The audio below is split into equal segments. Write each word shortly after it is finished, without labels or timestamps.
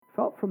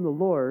from the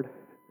Lord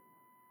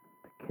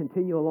to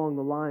continue along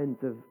the lines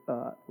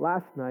of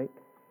last night.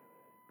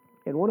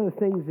 And one of the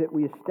things that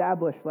we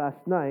established last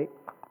night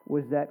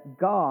was that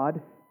God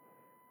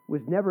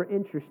was never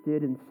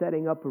interested in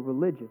setting up a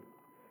religion,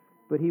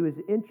 but He was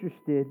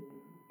interested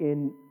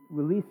in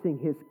releasing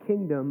His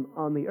kingdom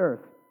on the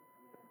earth.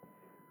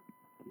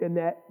 And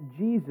that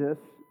Jesus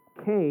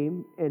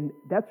came, and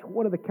that's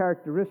one of the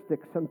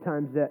characteristics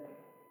sometimes that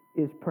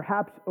is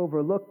perhaps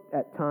overlooked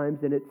at times,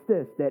 and it's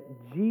this, that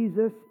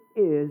Jesus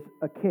is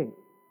a king.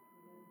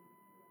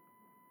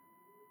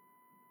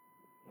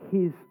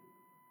 He's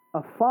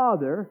a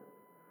father,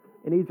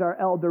 and He's our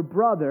elder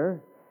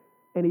brother,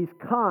 and He's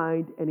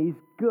kind, and He's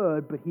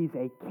good, but He's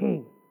a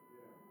king.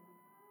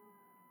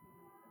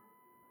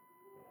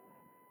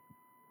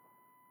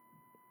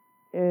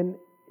 And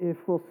if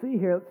we'll see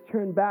here, let's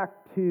turn back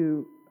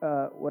to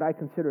what I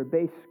consider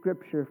base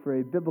scripture for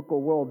a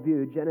biblical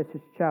worldview,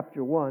 Genesis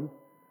chapter 1.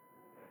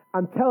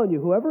 I'm telling you,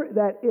 whoever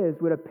that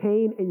is with a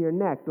pain in your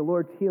neck, the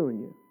Lord's healing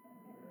you.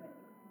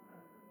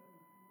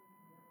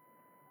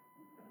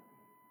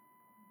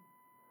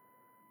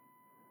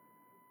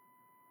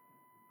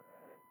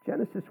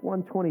 Genesis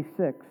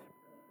 1:26.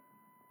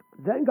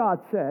 Then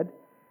God said,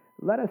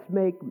 "Let us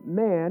make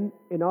man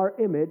in our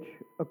image,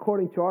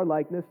 according to our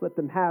likeness. Let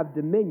them have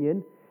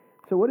dominion."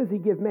 So what does He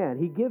give man?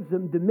 He gives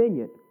them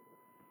dominion.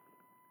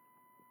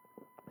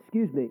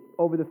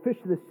 Over the fish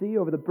of the sea,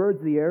 over the birds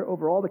of the air,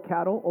 over all the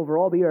cattle, over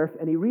all the earth.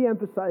 And He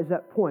re-emphasized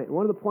that point.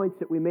 One of the points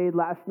that we made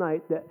last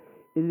night that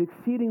is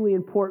exceedingly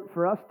important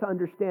for us to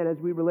understand as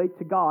we relate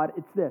to God,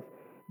 it's this,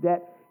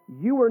 that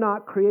you were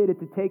not created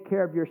to take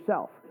care of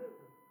yourself.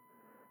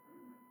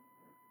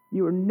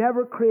 You were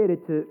never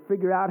created to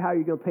figure out how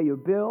you're going to pay your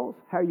bills,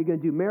 how you're going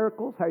to do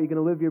miracles, how you're going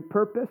to live your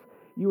purpose.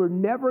 You were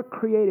never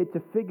created to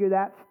figure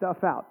that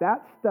stuff out.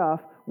 That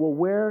stuff will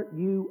wear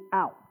you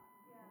out.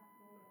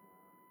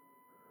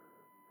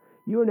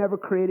 You were never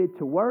created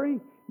to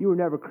worry. You were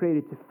never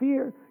created to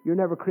fear. You were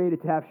never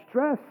created to have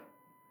stress.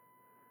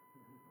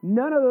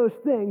 None of those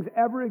things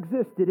ever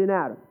existed in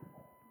Adam.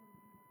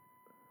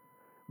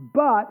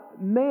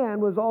 But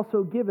man was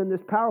also given this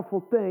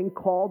powerful thing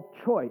called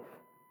choice.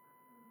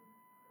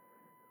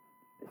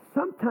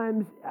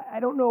 Sometimes, I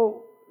don't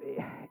know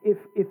if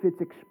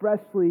it's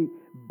expressly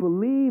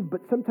believed,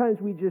 but sometimes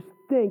we just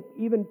think,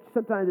 even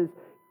sometimes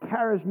as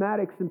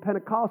charismatics and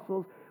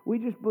Pentecostals, we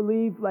just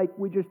believe like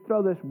we just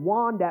throw this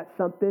wand at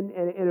something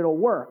and it'll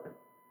work.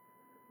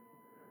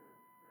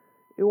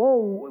 It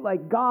won't,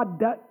 like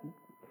God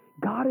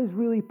is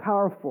really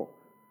powerful,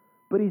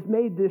 but He's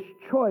made this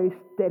choice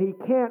that He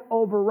can't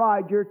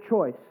override your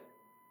choice.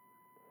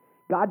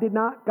 God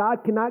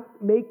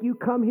cannot make you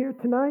come here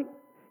tonight.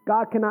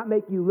 God cannot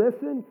make you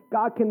listen.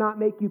 God cannot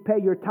make you pay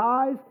your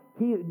tithes.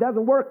 It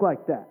doesn't work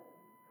like that.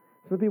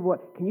 Some people,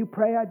 can you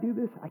pray I do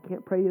this? I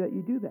can't pray that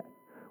you do that.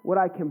 What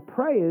I can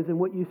pray is, and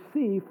what you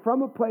see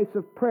from a place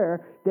of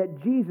prayer,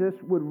 that Jesus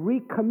would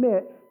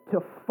recommit to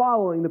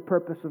following the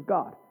purpose of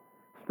God.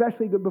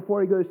 Especially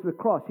before He goes to the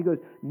cross. He goes,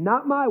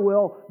 not my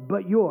will,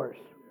 but yours.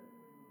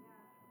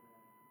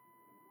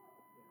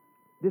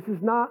 This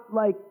is not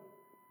like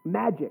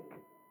magic.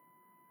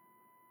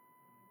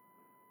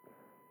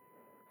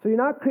 So you're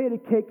not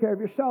created to take care of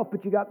yourself,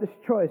 but you got this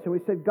choice. And we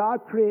said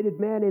God created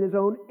man in His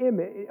own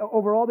image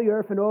over all the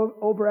earth and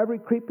over every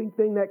creeping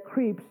thing that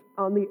creeps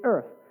on the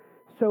earth.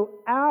 So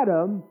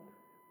Adam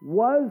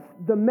was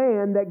the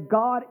man that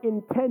God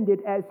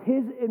intended as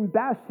His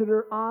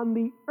ambassador on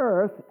the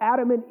earth,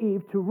 Adam and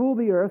Eve, to rule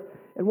the earth.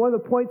 And one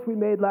of the points we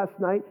made last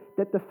night,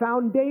 that the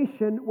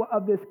foundation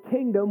of this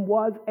kingdom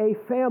was a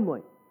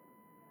family.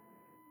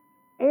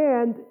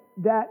 And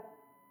that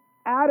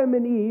Adam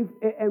and Eve,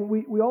 and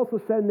we also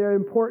said, and they're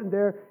important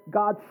there,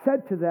 God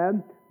said to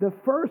them, the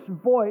first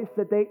voice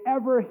that they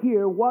ever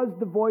hear was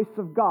the voice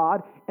of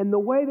God, and the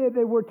way that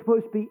they were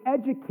supposed to be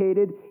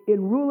educated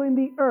in ruling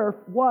the earth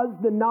was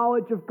the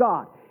knowledge of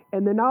God.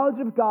 And the knowledge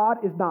of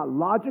God is not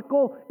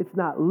logical, it's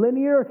not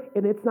linear,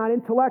 and it's not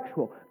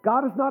intellectual.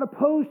 God is not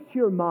opposed to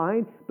your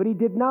mind, but He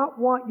did not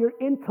want your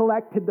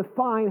intellect to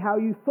define how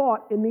you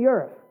thought in the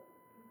earth.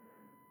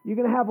 You're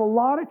going to have a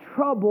lot of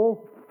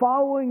trouble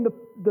following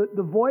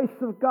the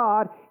voice of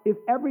God if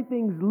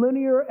everything's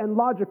linear and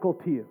logical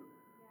to you.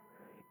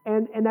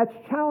 And that's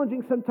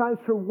challenging sometimes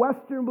for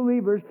Western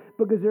believers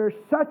because there is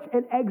such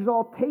an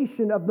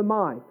exaltation of the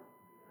mind.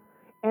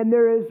 And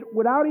there is,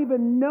 without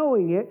even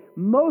knowing it,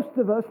 most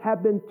of us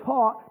have been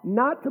taught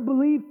not to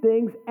believe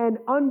things, and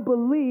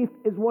unbelief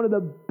is one of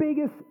the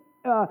biggest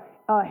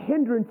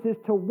hindrances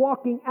to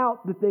walking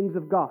out the things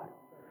of God.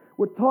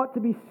 We're taught to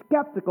be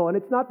skeptical, and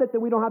it's not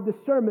that we don't have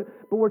discernment,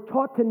 but we're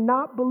taught to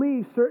not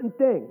believe certain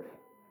things.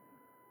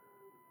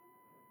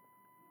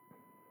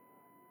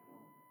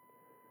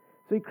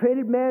 So He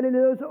created man in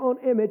His own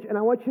image, and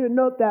I want you to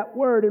note that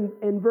word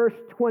in verse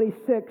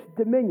 26,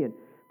 dominion,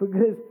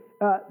 because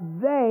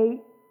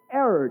they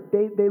erred.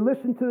 They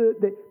listened to,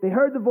 they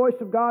heard the voice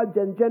of God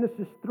in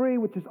Genesis 3,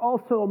 which is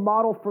also a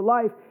model for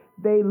life.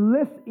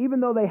 even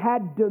though they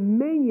had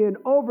dominion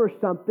over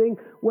something,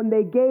 when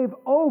they gave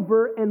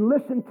over and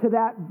listened to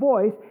that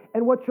voice.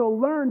 And what you'll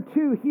learn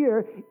too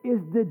here is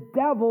the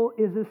devil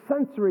is a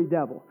sensory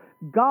devil.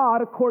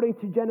 God, according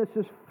to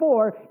Genesis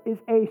 4, is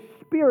a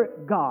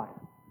spirit God.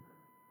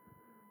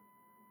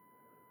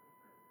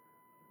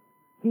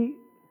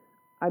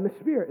 I'm a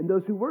spirit, and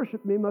those who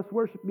worship me must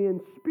worship me in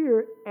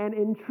spirit and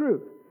in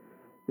truth.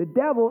 The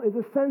devil is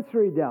a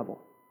sensory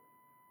devil.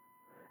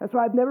 That's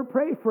why I've never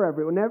prayed for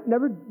everyone.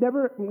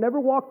 Never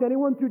walked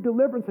anyone through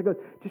deliverance and goes,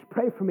 just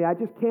pray for me. I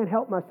just can't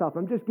help myself.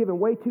 I'm just giving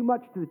way too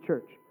much to the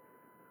church.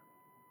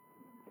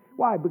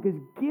 Why? Because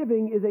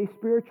giving is a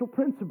spiritual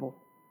principle.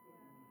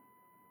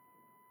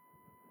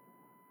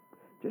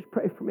 Just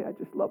pray for me. I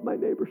just love my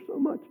neighbor so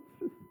much.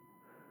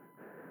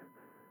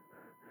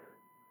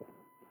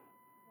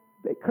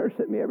 They curse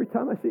at me every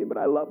time I see them, but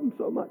I love them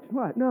so much.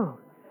 Why? No.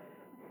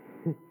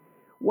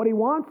 What he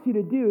wants you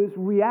to do is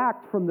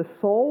react from the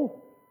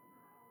soul,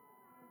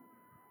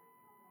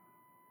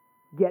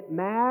 get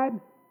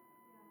mad.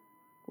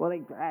 Well,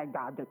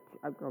 God,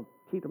 I'm going to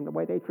treat them the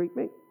way they treat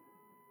me.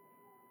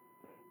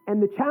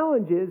 And the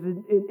challenge is,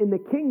 in the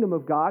kingdom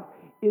of God,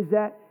 is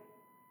that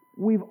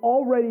we've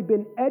already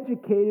been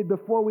educated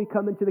before we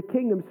come into the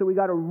kingdom, so we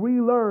got to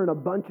relearn a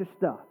bunch of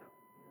stuff.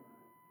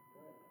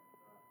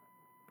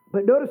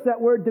 But notice that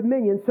word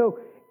dominion. So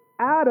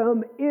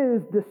Adam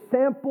is the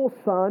sample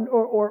son,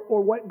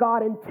 or what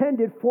God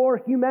intended for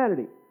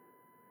humanity.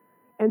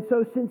 And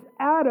so since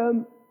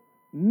Adam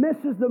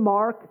misses the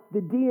mark, the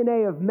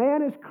DNA of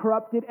man is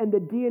corrupted and the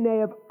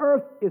DNA of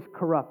earth is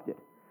corrupted.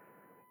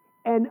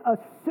 And a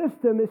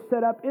system is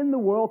set up in the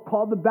world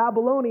called the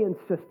Babylonian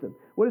system.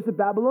 What is the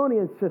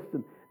Babylonian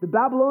system? The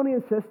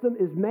Babylonian system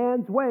is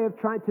man's way of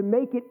trying to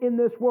make it in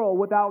this world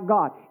without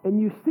God. And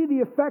you see the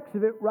effects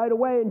of it right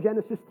away in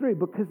Genesis 3,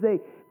 because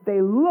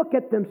they look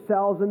at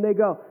themselves and they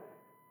go,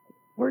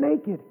 we're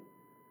naked.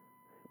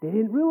 They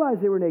didn't realize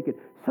they were naked.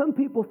 Some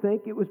people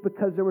think it was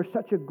because there was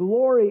such a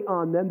glory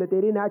on them that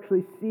they didn't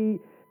actually see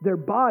their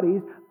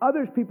bodies.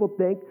 Others people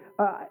think,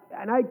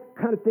 and I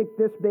kind of think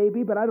this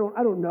maybe, but I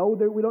don't know.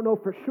 We don't know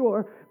for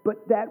sure.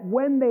 But that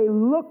when they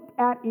looked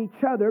at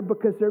each other,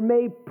 because they're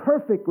made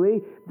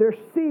perfectly, they're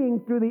seeing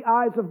through the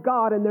eyes of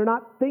God, and they're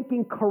not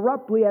thinking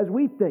corruptly as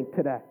we think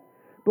today.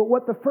 But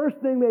what the first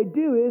thing they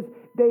do is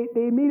they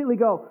immediately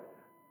go,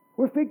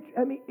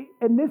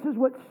 and this is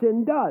what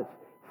sin does.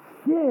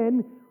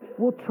 Sin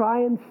will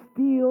try and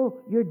steal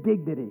your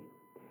dignity.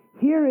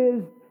 Here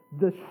is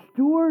the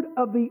steward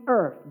of the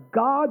earth,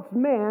 God's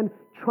man,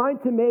 trying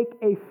to make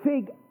a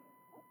fig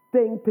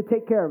thing to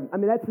take care of him. I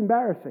mean, that's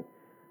embarrassing.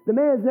 The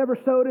man's never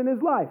sowed in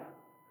his life.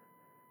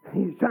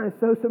 He's trying to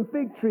sow some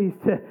fig trees.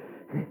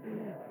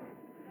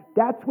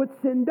 That's what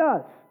sin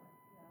does.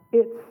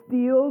 It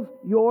steals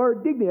your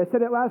dignity. I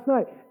said it last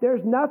night.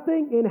 There's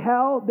nothing in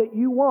hell that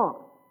you want.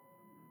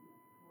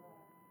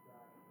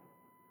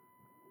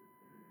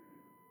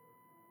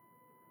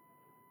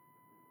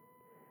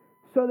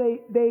 So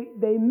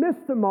they miss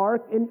the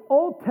mark. An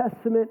Old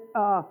Testament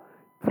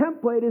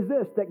template is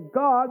this, that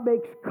God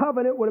makes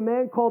covenant with a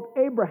man called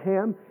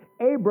Abram,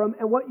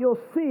 and what you'll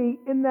see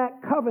in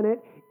that covenant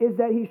is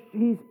that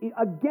he's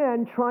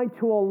again trying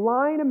to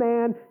align a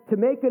man to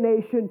make a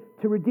nation,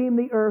 to redeem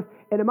the earth.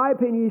 And in my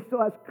opinion, he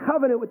still has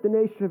covenant with the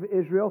nation of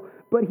Israel,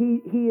 but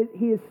he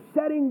is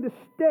setting the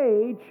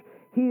stage,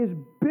 he is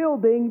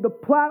building the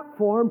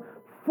platform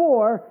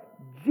for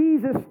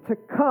Jesus to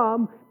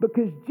come,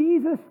 because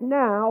Jesus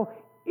now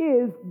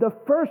is the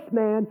first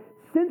man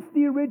since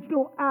the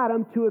original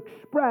Adam to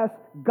express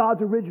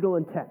God's original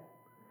intent.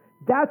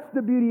 That's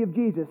the beauty of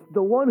Jesus,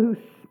 the one who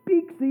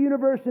speaks the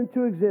universe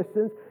into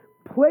existence,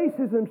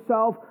 places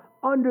himself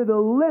under the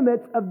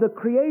limits of the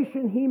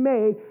creation he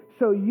made,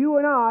 so you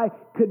and I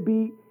could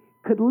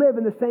live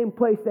in the same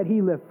place that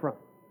he lived from.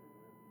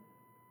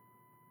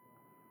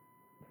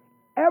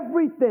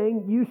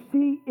 Everything you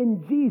see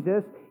in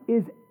Jesus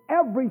is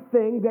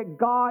everything that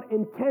God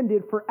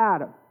intended for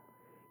Adam.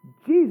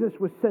 Jesus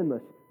was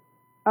sinless.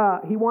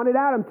 He wanted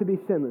Adam to be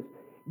sinless.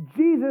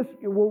 Jesus,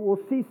 we'll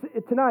see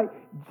tonight,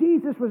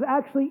 Jesus was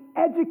actually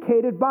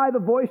educated by the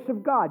voice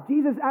of God.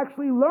 Jesus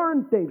actually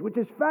learned things, which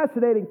is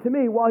fascinating to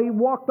me, while he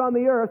walked on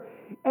the earth.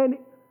 And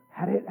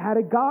how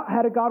did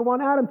God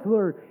want Adam to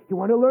learn? He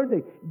wanted to learn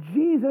things.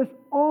 Jesus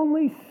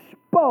only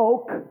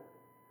spoke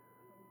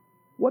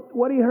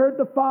what he heard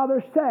the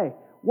Father say.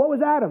 What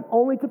was Adam?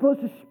 Only supposed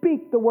to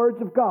speak the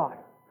words of God.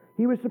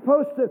 He was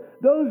supposed to,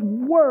 those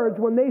words,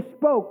 when they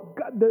spoke,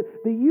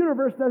 the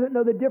universe doesn't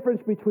know the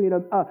difference between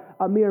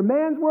a mere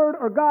man's word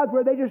or God's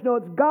word. They just know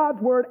it's God's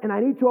word, and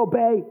I need to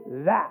obey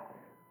that.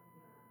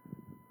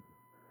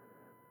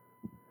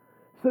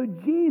 So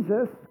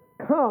Jesus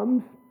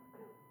comes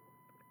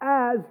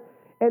as,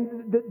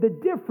 and the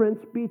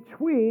difference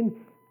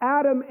between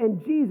Adam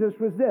and Jesus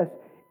was this.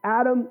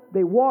 Adam,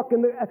 they walk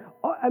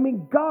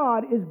in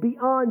God is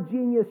beyond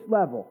genius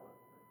level.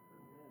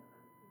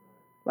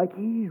 Like,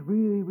 he's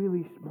really,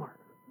 really smart.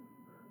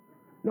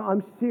 No,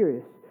 I'm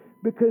serious.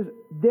 because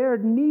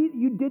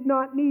you did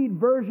not need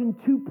version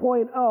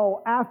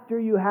 2.0 after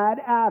you had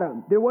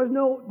Adam. There's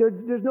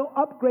no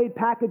upgrade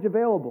package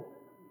available.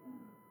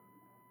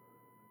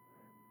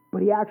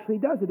 But he actually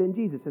does it in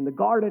Jesus. In the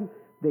garden,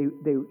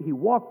 he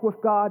walked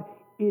with God.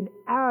 In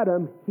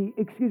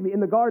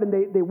the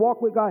garden, they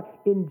walk with God.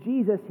 In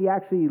Jesus, he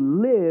actually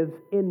lives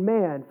in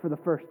man for the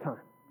first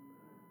time.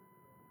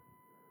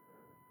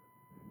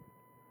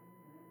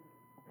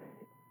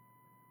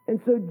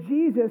 And so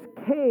Jesus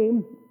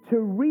came to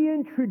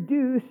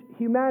reintroduce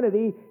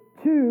humanity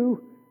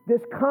to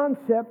this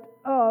concept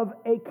of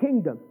a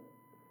kingdom.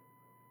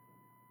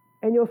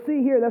 And you'll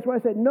see here, that's why I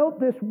said, note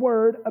this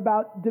word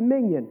about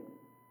dominion.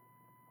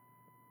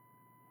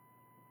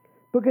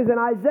 Because in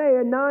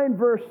Isaiah 9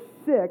 verse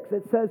 6,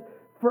 it says,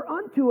 "For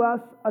unto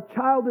us a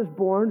child is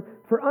born,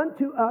 for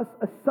unto us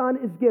a son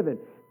is given."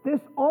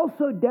 This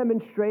also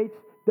demonstrates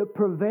the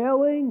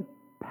prevailing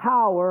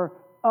power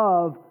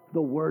of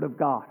the Word of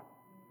God.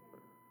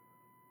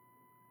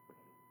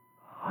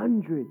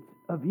 Hundreds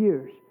of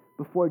years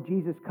before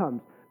Jesus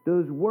comes,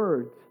 those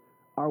words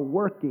are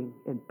working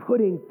and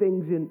putting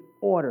things in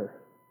order.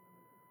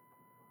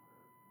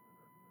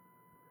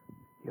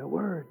 Your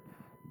words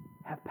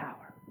have power.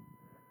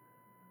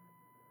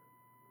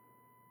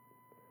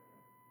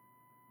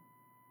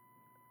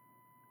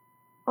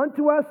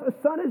 Unto us a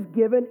son is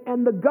given,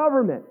 and the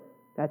government,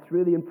 that's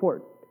really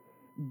important.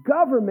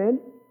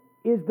 Government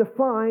is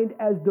defined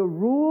as the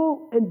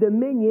rule and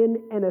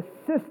dominion and a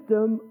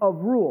system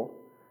of rule.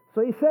 So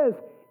he says,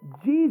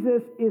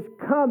 Jesus is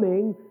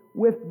coming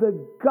with the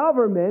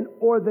government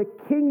or the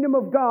kingdom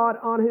of God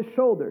on his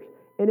shoulders.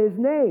 And his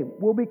name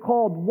will be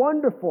called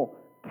Wonderful,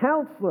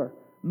 Counselor,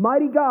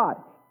 Mighty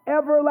God,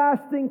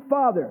 Everlasting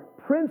Father,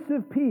 Prince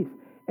of Peace.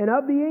 And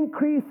of the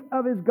increase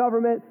of his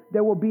government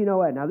there will be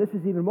no end. Now this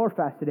is even more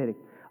fascinating.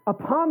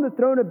 Upon the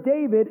throne of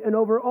David and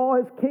over all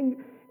his the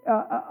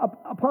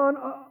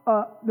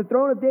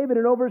throne of David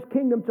and over his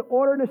kingdom, to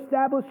order and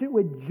establish it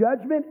with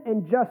judgment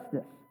and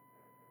justice.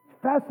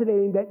 It's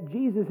fascinating that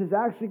Jesus is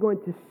actually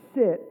going to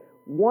sit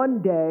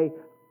one day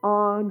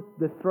on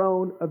the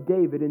throne of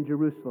David in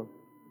Jerusalem.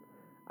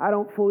 I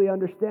don't fully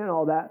understand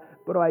all that,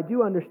 but what I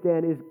do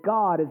understand is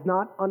God is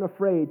not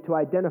unafraid to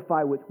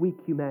identify with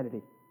weak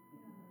humanity.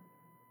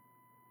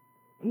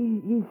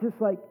 He's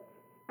just like,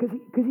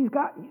 because he's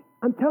got,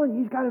 I'm telling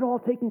you, he's got it all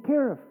taken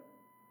care of.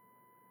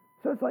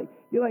 So it's like,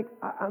 you're like,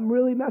 I'm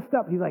really messed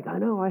up. He's like, I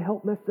know, I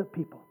help messed up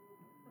people.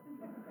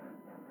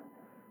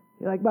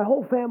 You're like, my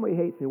whole family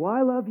hates me. Well,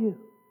 I love you.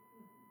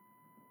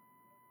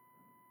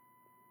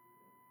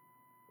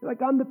 You're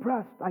like, I'm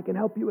depressed. I can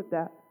help you with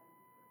that.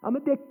 I'm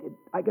addicted.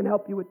 I can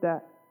help you with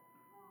that.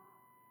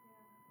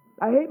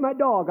 I hate my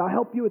dog. I'll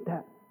help you with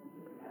that.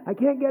 I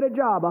can't get a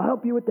job. I'll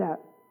help you with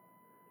that.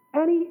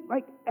 Any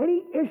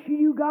issue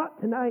you got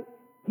tonight,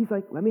 he's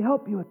like, let me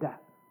help you with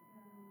that.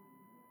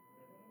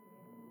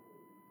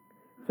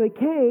 So he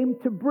came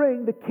to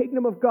bring the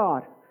kingdom of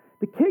God.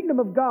 The kingdom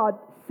of God,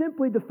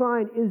 simply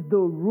defined, is the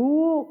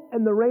rule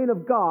and the reign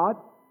of God,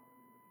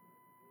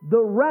 the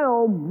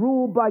realm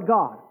ruled by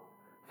God.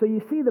 So you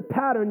see the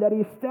pattern that he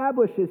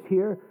establishes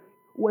here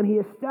when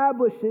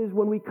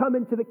we come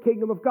into the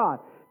kingdom of God.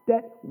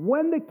 That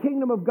when the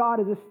kingdom of God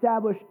is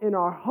established in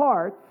our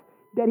hearts,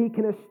 that he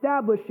can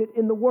establish it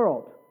in the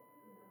world.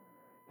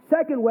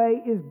 Second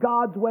way is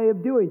God's way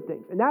of doing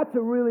things. And that's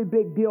a really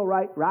big deal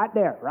right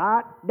there,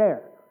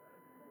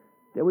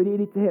 that we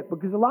need to hit.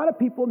 Because a lot of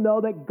people know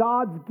that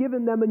God's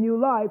given them a new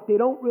life. They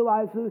don't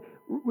realize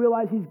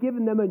he's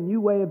given them a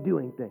new way of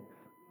doing things.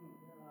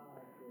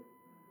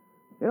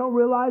 They don't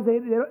realize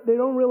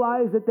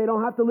that they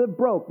don't have to live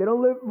broke. They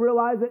don't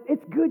realize that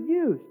it's good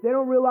news. They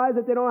don't realize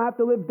that they don't have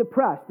to live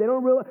depressed. They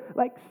don't realize,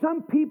 like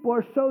some people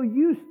are so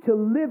used to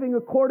living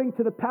according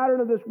to the pattern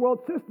of this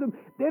world system,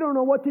 they don't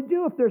know what to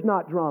do if there's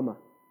not drama.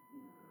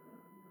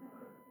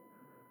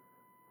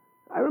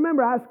 I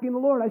remember asking the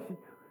Lord, I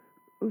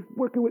was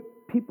working with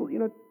people,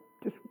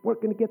 just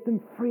working to get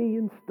them free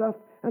and stuff.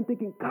 I'm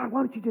thinking, God,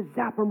 why don't you just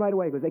zap them right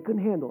away? Because they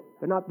couldn't handle it.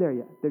 They're not there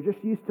yet. They're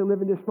just used to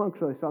living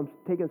dysfunctionally, so I'm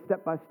taking it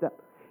step by step.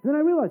 And then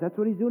I realized that's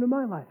what he's doing in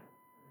my life.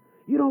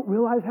 You don't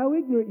realize how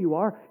ignorant you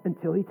are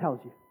until he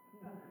tells you.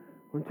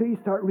 Or until you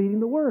start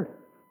reading the Word.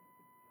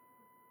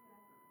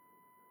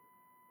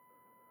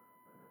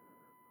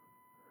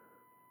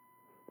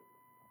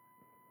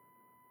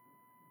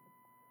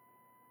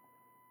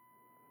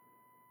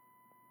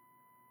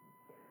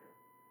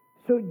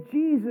 So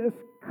Jesus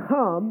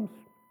comes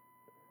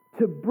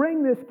to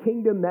bring this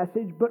kingdom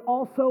message, but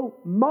also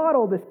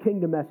model this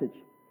kingdom message.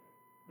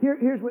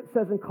 Here's what it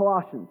says in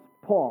Colossians,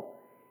 Paul.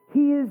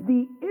 He is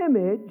the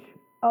image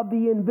of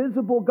the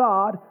invisible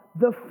God,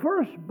 the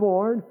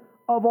firstborn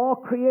of all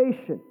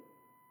creation.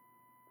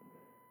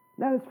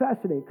 That is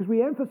fascinating because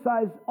we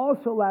emphasized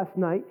also last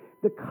night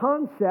the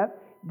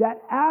concept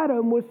that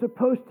Adam was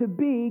supposed to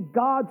be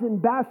God's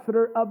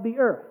ambassador of the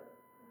earth.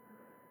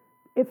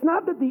 It's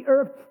not that the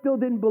earth still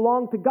didn't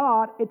belong to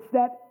God, it's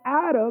that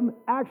Adam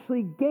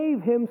actually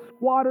gave him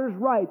squatter's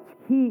rights.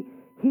 He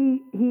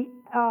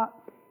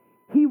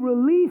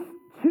released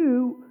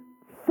to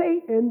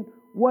Satan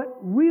what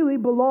really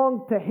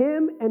belonged to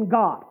him and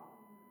God.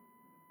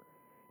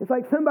 It's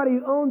like somebody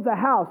who owns a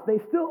house. They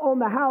still own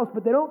the house,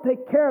 but they don't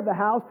take care of the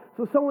house.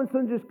 So someone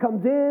just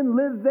comes in,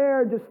 lives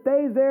there, and just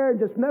stays there and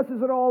just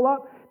messes it all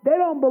up. They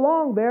don't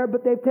belong there,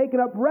 but they've taken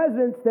up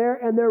residence there,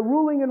 and they're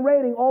ruling and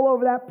reigning all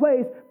over that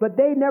place, but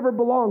they never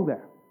belong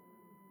there.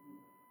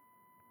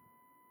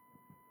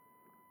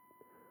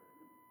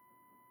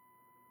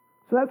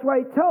 So that's why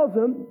he tells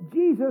them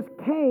Jesus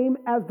came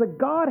as the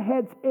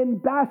Godhead's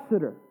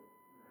ambassador.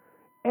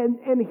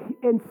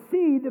 And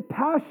see the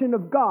passion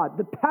of God.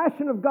 The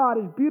passion of God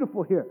is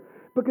beautiful here.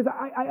 Because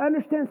I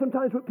understand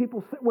sometimes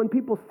when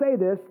people say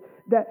this,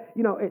 that,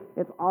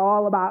 it's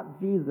all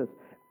about Jesus.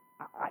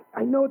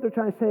 I know what they're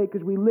trying to say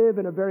because we live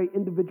in a very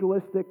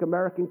individualistic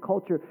American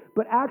culture.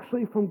 But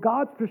actually, from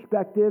God's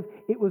perspective,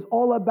 it was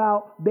all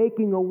about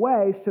making a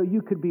way so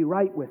you could be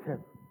right with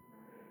Him.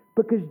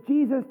 Because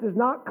Jesus does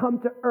not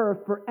come to earth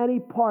for any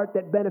part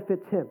that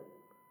benefits Him.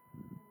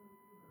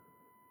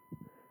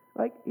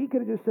 Like, he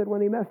could have just said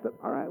when he messed up,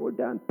 all right, we're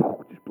done.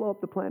 Just blow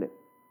up the planet.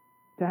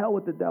 To hell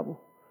with the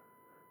devil.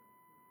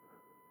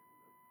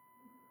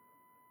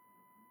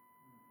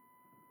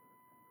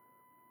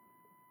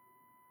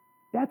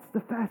 That's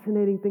the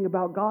fascinating thing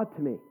about God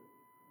to me.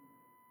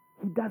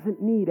 He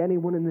doesn't need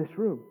anyone in this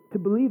room. To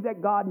believe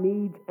that God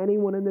needs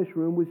anyone in this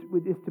room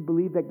is to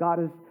believe that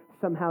God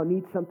somehow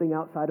needs something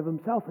outside of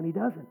himself, and he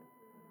doesn't.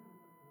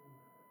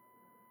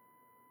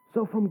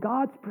 So from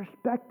God's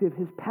perspective,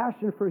 his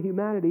passion for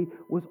humanity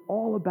was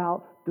all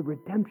about the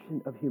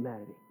redemption of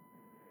humanity.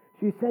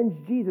 So he sends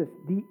Jesus,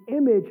 the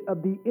image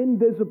of the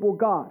invisible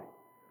God.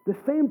 The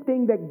same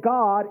thing that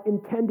God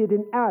intended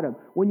in Adam.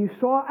 When you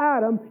saw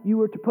Adam, you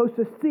were supposed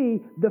to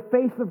see the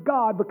face of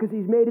God because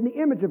he's made in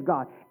the image of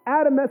God.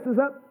 Adam messes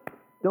up,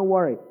 don't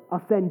worry,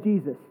 I'll send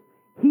Jesus.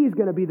 He's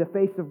going to be the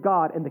face of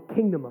God and the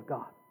kingdom of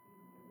God.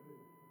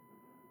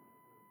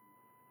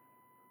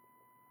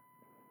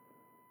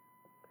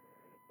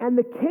 And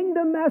the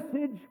kingdom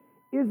message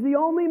is the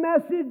only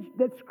message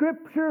that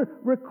Scripture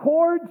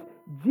records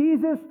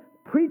Jesus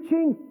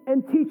preaching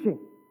and teaching.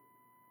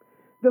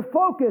 The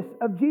focus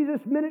of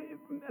Jesus'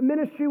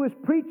 ministry was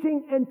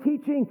preaching and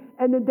teaching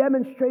and the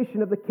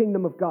demonstration of the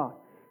kingdom of God.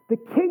 The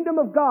kingdom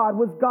of God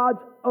was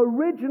God's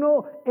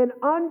original and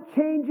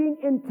unchanging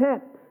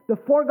intent. The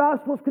four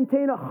Gospels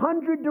contain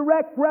 100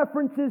 direct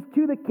references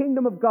to the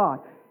kingdom of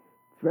God.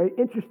 It's very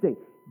interesting.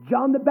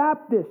 John the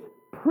Baptist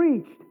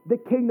preached the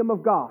kingdom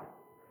of God.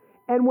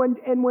 And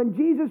when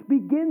Jesus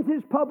begins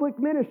his public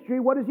ministry,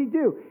 what does he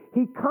do?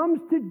 He comes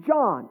to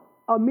John,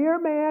 a mere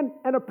man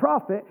and a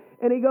prophet,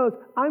 and he goes,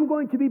 I'm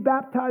going to be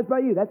baptized by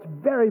you. That's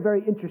very,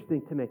 very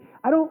interesting to me.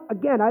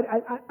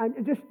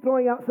 I'm just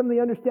throwing out some of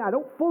the understanding. I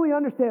don't fully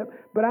understand,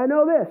 but I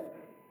know this.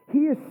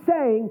 He is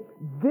saying,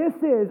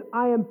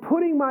 I am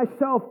putting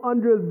myself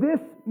under this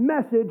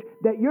message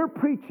that you're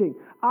preaching.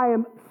 I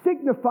am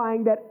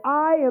signifying that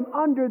I am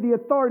under the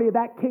authority of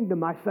that kingdom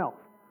myself.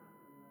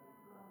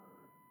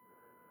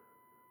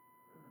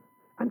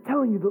 I'm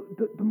telling you,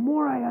 the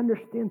more I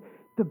understand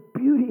the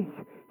beauty,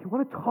 you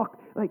want to talk,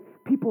 like,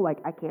 people like,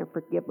 I can't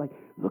forgive. Like,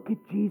 look at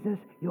Jesus,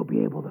 you'll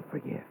be able to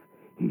forgive.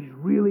 He's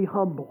really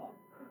humble.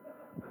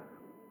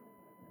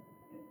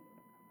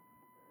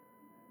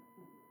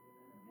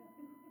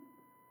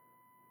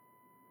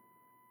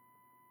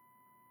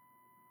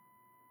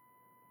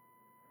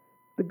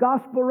 The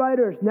gospel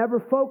writers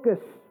never focus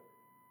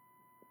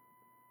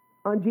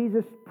on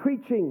Jesus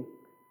preaching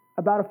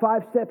about a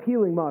 5-step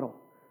healing model.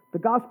 The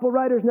gospel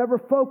writers never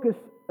focus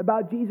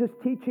about Jesus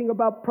teaching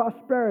about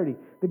prosperity.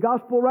 The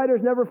gospel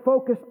writers never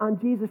focus on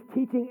Jesus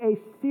teaching a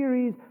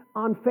series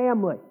on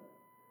family.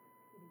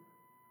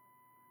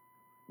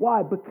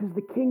 Why? Because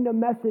the kingdom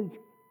message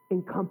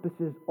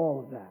encompasses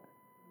all of that.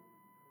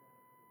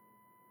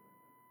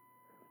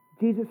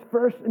 Jesus'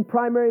 first and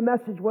primary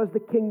message was the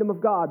kingdom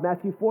of God.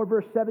 Matthew 4,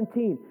 verse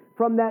 17.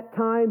 From that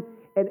time,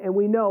 and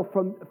we know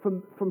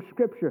from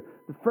Scripture,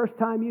 the first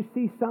time you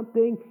see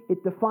something,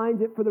 it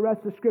defines it for the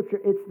rest of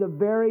Scripture. It's the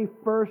very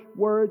first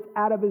words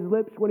out of his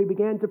lips when he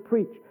began to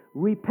preach.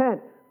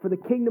 Repent, for the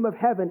kingdom of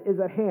heaven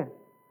is at hand.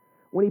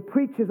 When he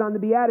preaches on the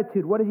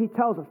Beatitude, what does he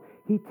tell us?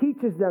 He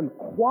teaches them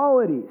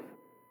qualities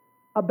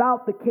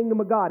about the kingdom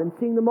of God. And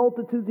seeing the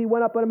multitudes, he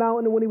went up on a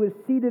mountain, and when he was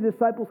seated,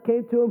 disciples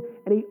came to him,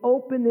 and he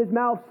opened his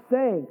mouth,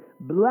 saying,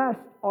 Blessed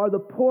are the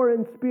poor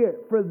in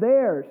spirit, for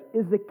theirs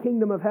is the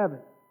kingdom of heaven.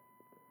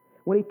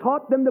 When he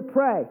taught them to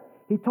pray,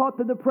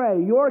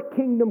 Your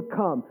kingdom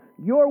come,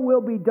 Your will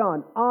be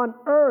done, on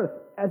earth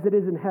as it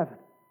is in heaven.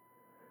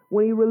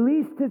 When he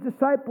released his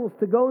disciples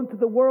to go into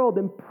the world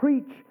and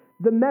preach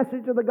the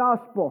message of the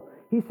gospel,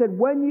 he said,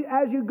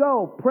 as you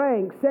go,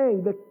 praying,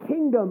 saying, the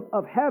kingdom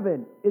of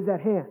heaven is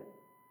at hand.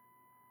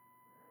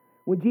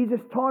 When Jesus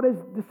taught his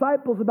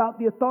disciples about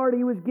the authority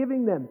he was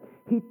giving them,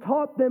 he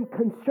taught them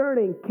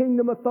concerning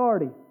kingdom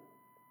authority.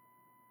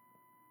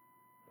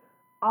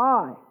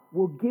 I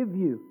will give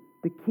you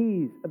the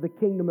keys of the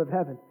kingdom of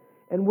heaven.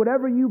 And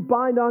whatever you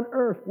bind on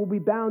earth will be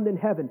bound in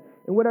heaven.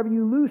 And whatever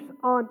you loose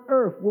on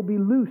earth will be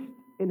loosed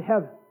in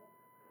heaven.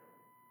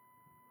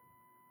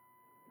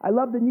 I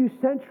love the New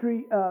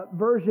Century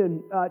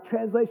Version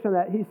translation of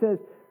that. He says,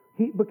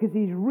 because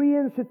he's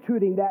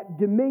reinstituting that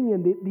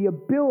dominion, the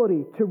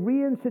ability to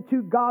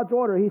reinstitute God's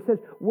order. He says,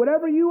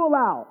 whatever you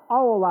allow,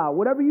 I'll allow.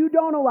 Whatever you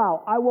don't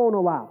allow, I won't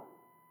allow.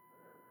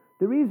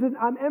 The reason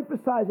I'm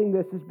emphasizing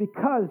this is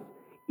because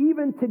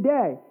even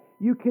today,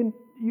 you can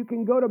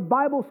go to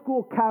Bible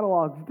school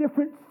catalogs,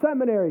 different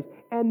seminaries,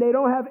 and they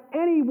don't have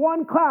any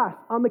one class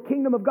on the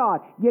kingdom of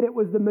God. Yet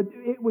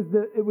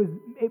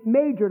it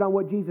majored on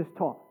what Jesus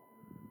taught.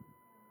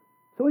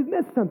 So we've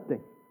missed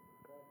something.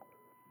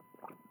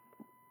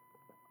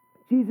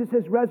 Jesus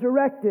is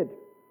resurrected.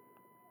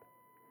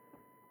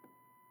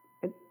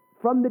 And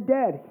from the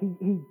dead,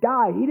 he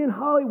died. He didn't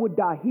Hollywood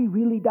die. He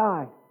really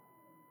died.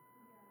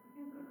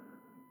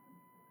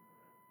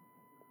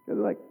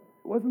 It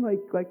wasn't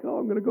like, oh,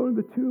 I'm going to go to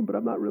the tomb, but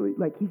I'm not really,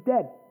 he's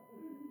dead.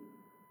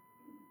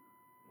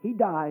 He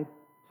died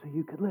so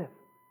you could live.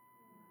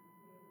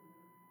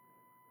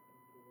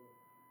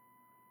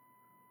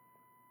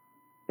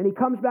 And he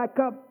comes back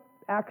up,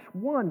 Acts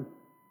 1,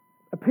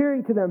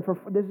 appearing to them,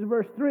 this is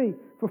verse 3,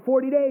 for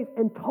 40 days,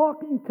 and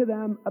talking to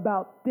them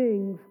about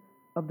things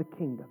of the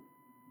kingdom.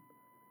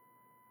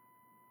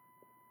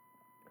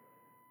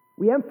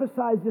 We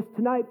emphasize this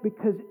tonight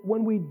because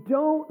when we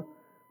don't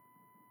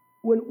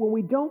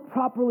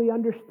properly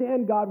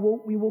understand God,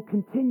 we will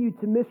continue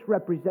to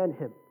misrepresent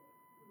Him.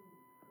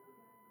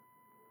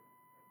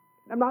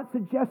 I'm not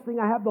suggesting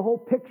I have the whole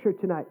picture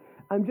tonight.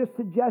 I'm just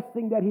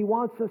suggesting that He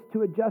wants us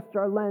to adjust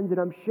our lens, and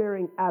I'm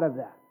sharing out of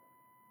that.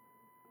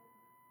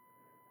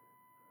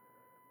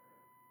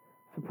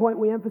 It's the point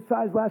we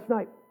emphasized last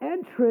night.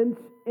 Entrance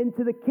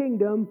into the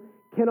kingdom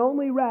can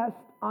only rest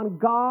on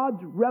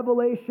God's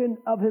revelation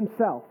of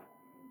Himself.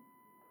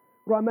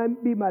 What do I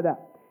mean by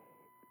that?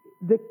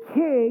 The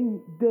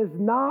king does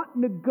not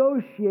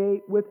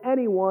negotiate with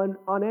anyone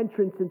on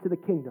entrance into the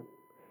kingdom.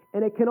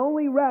 And it can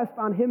only rest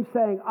on him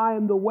saying, I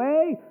am the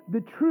way,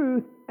 the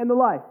truth, and the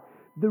life.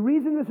 The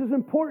reason this is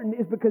important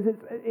is because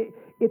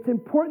it's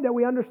important that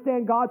we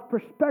understand God's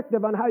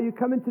perspective on how you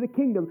come into the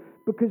kingdom,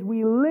 because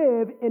we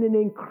live in an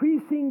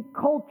increasing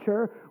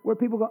culture where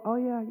people go, oh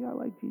yeah, I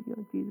like Jesus,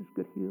 Jesus is a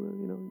good healer,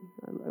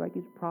 I like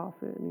He's a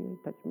prophet, and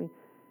He touched me.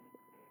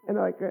 And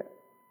they're like,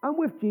 I'm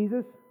with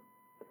Jesus.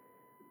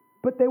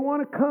 But they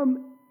want to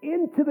come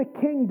into the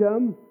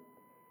kingdom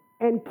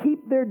and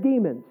keep their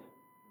demons.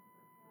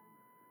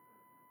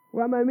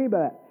 What do I mean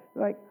by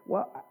that?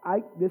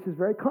 This is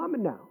very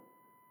common now.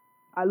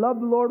 I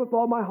love the Lord with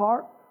all my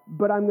heart,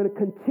 but I'm going to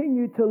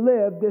continue to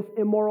live this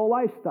immoral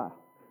lifestyle.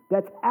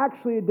 That's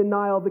actually a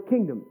denial of the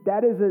kingdom.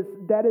 That is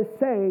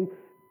saying,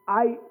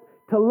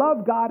 to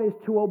love God is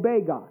to obey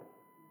God.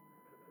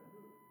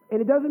 And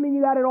it doesn't mean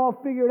you got it all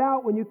figured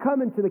out when you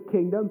come into the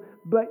kingdom,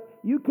 but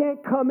you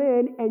can't come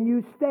in and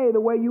you stay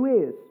the way you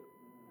is.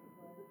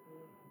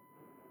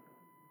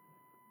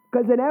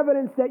 Because an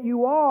evidence that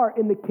you are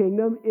in the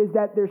kingdom is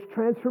that there's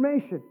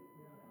transformation.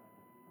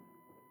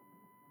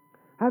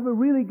 I have a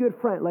really good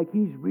friend,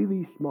 he's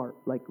really smart,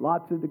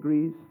 lots of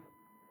degrees,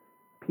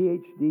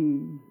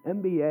 PhD,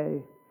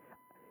 MBA.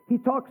 He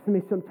talks to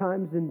me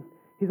sometimes and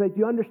he's like, do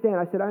you understand?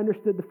 I said, I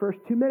understood the first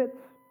 2 minutes.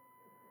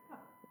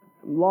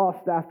 I'm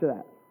lost after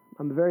that.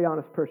 I'm a very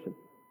honest person.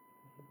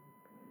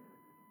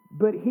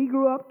 But he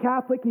grew up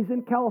Catholic. He's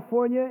in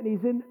California and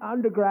he's in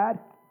undergrad.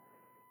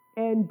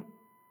 And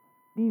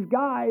these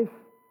guys,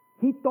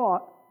 he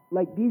thought,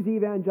 like these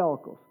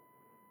evangelicals,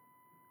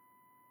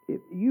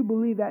 if you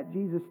believe that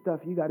Jesus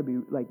stuff, you got to be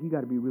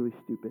really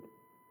stupid.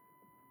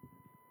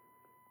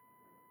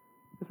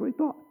 That's what he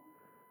thought.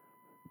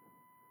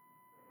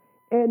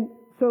 And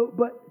so,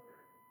 but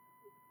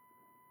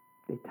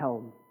they tell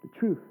him the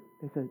truth.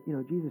 They said,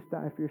 Jesus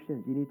died for your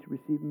sins. You need to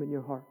receive Him in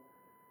your heart.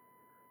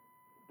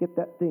 Get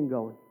that thing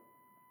going.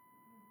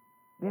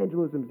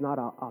 Evangelism is not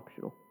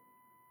optional.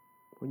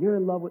 When you're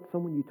in love with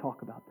someone, you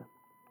talk about them.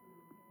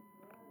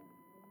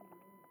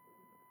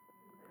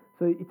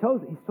 So he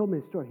told me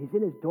a story. He's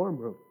in his dorm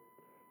room.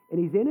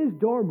 And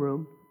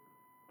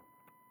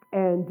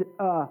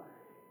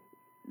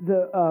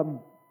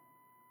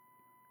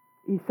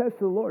he says to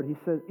the Lord, he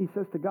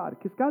says to God,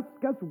 because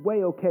God's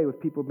way okay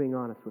with people being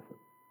honest with Him.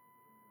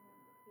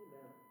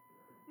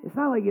 It's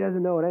not like He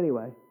doesn't know it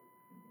anyway.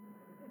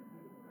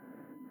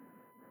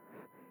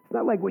 It's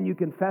not like when you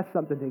confess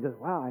something, He goes,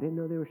 wow, I didn't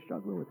know they were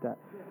struggling with that.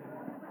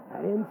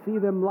 I didn't see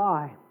them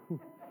lie.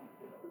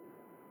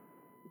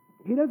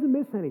 He doesn't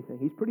miss anything.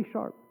 He's pretty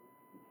sharp.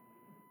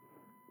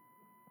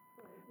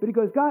 But he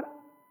goes, God,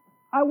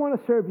 I want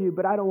to serve You,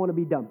 but I don't want to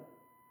be dumb.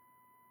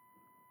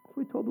 That's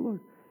what he told the Lord.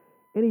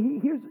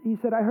 And he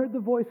said, I heard the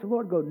voice of the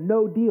Lord go,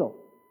 no deal.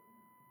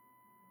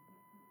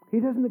 He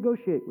doesn't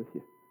negotiate with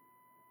you.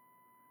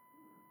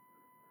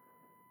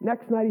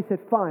 Next night he said,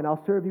 fine,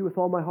 I'll serve You with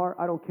all my heart.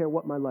 I don't care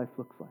what my life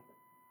looks like.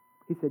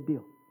 He said,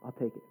 deal, I'll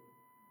take it.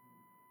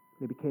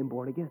 And he became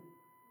born again.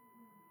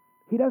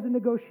 He doesn't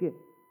negotiate.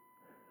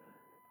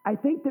 I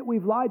think that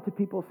we've lied to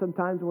people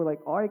sometimes and we're like,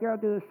 all you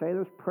got to do is say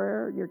this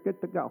prayer and you're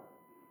good to go.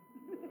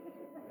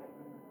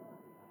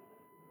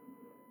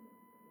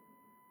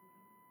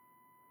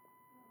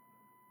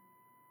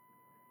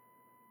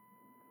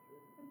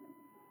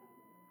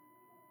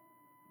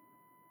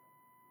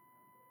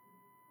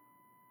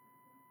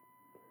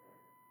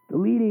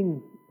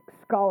 leading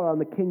scholar on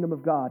the kingdom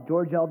of God,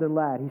 George Eldon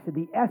Ladd, he said,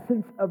 the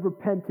essence of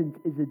repentance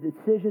is a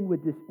decision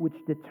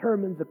which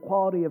determines the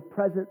quality of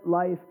present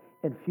life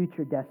and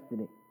future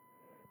destiny.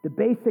 The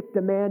basic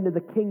demand of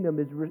the kingdom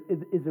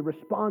is a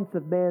response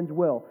of man's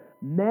will.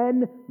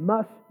 Men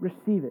must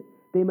receive it.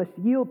 They must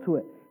yield to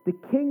it. The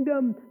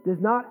kingdom does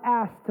not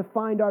ask to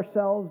find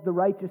ourselves the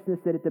righteousness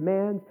that it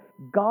demands.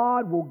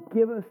 God will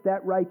give us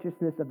that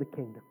righteousness of the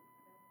kingdom.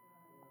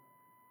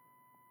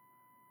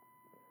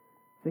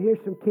 So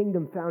here's some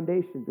kingdom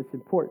foundations that's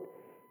important.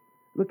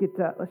 Look at,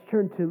 let's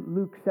turn to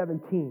Luke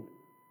 17.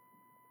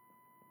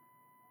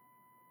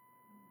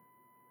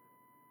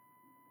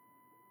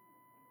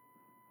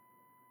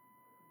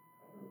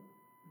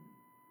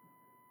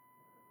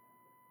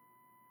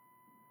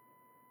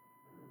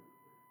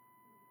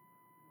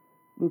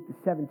 Luke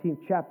the 17th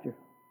chapter.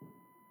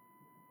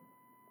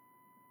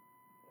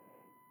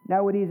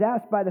 Now when he's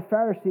asked by the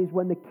Pharisees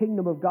when the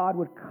kingdom of God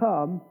would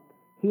come,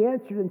 he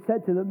answered and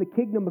said to them, the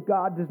kingdom of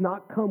God does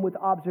not come with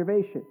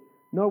observation,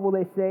 nor will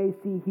they say,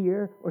 see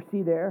here or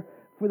see there,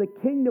 for the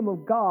kingdom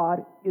of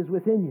God is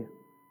within you.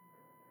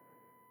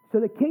 So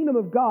the kingdom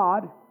of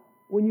God,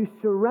 when you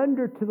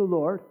surrender to the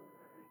Lord,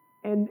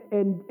 and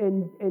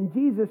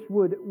Jesus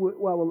would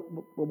well,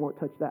 we won't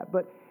touch that,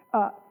 but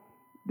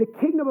the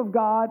kingdom of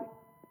God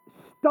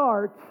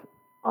starts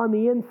on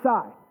the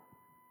inside.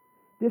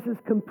 This is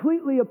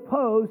completely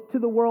opposed to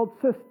the world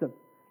system,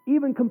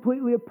 even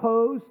completely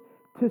opposed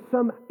to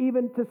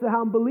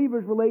how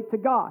believers relate to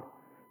God.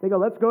 They go,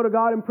 let's go to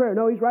God in prayer.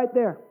 No, He's right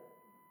there.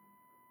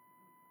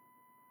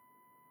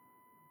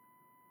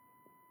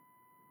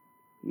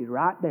 He's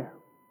right there.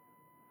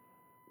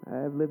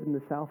 I've lived in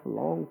the South a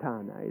long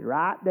time now. He's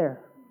right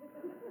there.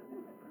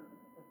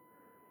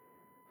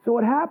 So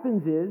what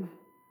happens is,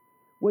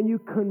 when you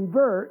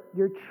convert,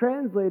 you're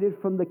translated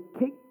from the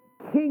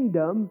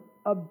kingdom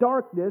of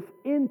darkness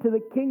into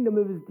the kingdom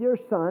of His dear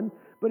Son.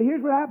 But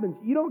here's what happens.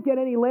 You don't get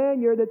any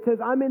lanyard that says,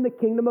 I'm in the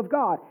kingdom of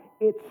God.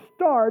 It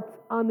starts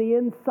on the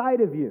inside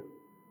of you.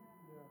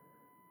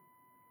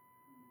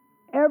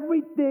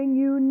 Everything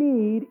you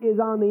need is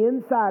on the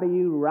inside of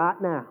you right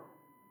now.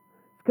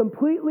 It's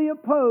completely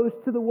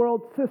opposed to the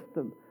world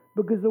system,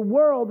 because the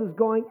world is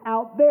going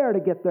out there to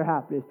get their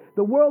happiness.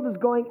 The world is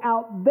going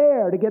out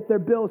there to get their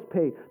bills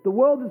paid. The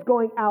world is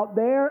going out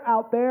there,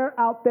 out there,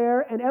 out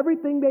there, and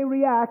everything they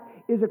react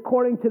is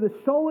according to the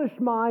soulish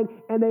mind,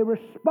 and they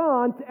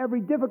respond to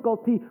every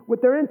difficulty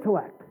with their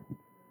intellect.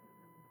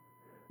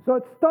 So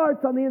it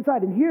starts on the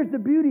inside, and here's the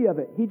beauty of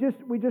it. We just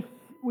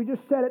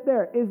said it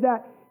there, is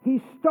that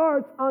He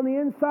starts on the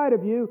inside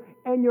of you,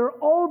 and your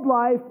old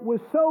life was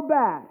so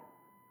bad.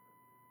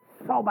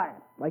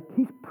 Like,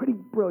 He's pretty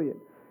brilliant.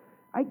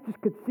 I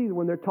just could see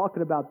when they're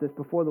talking about this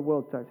before the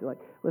world starts. They're like,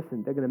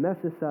 listen, they're going to mess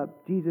this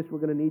up. Jesus, we're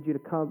going to need you to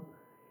come,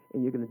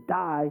 and you're going to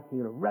die,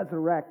 you're going to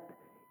resurrect,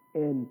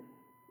 and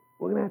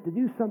we're going to have to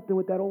do something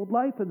with that old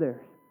life of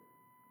theirs.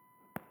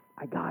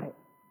 I got it.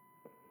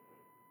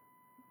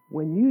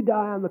 When you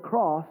die on the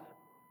cross,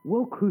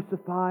 we'll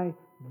crucify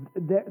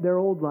their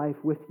old life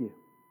with you.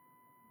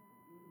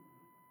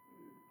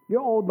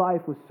 Your old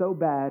life was so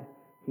bad,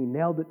 He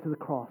nailed it to the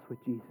cross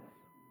with Jesus.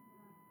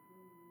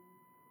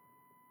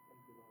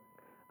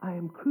 I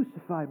am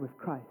crucified with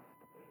Christ.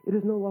 It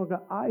is no longer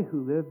I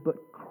who live,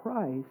 but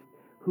Christ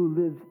who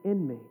lives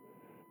in me.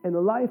 And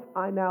the life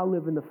I now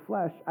live in the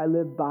flesh, I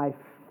live by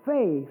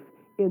faith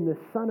in the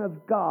Son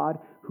of God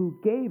who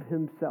gave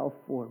Himself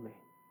for me.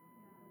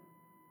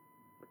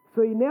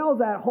 So He nails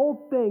that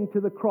whole thing to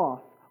the cross.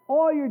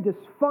 All your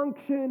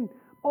dysfunction,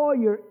 all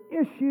your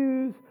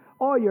issues,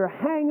 all your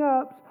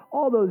hang-ups,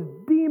 all those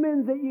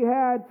demons that you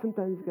had.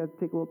 Sometimes you've got to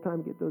take a little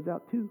time to get those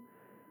out too.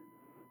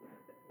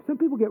 Some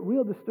people get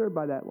real disturbed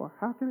by that. Well,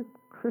 how can a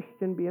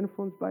Christian be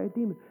influenced by a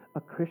demon? A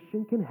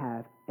Christian can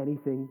have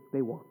anything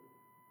they want.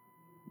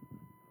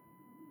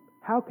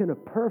 How can a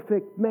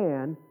perfect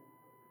man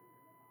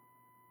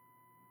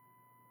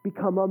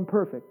become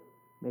unperfect?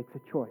 Makes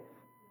a choice.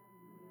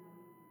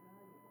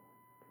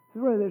 This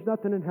is where there's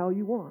nothing in hell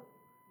you want.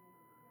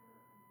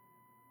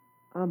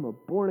 I'm a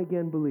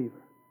born-again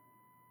believer.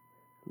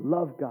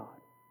 Love God.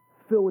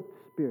 Filled with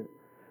the Spirit.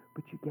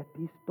 But you get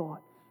these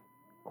thoughts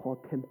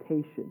called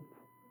temptations.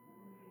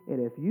 And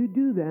if you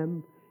do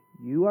them,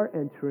 you are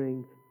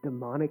entering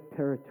demonic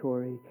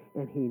territory,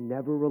 and He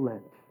never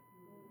relents.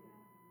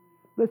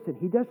 Listen,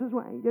 He does His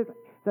way. It's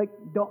like,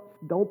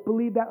 don't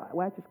believe that.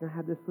 Well, I'm just going to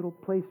have this little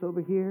place over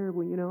here.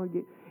 Well,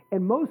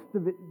 and most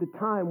of it, the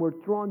time we're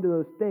drawn to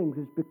those things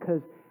is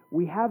because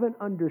we haven't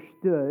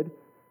understood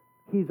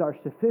He's our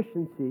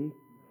sufficiency,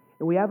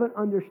 and we haven't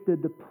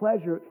understood the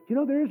pleasure. Do you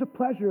know there is a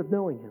pleasure of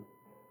knowing Him?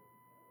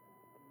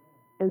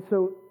 And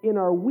so in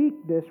our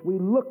weakness, we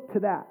look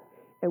to that.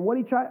 And what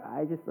He tried,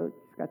 I just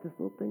got this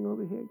little thing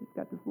over here, just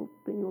got this little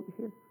thing over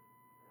here.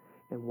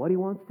 And what He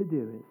wants to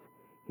do is,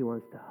 He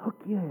wants to hook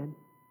you in,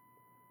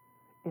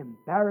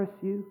 embarrass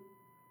you.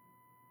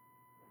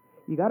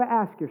 You got to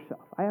ask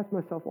yourself, I ask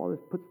myself all this,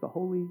 puts the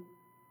holy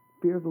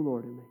fear of the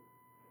Lord in me.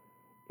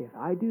 If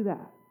I do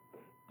that,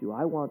 do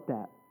I want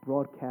that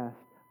broadcast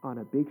on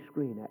a big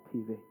screen at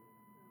TV,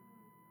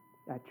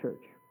 at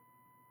church.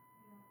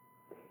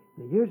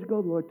 And years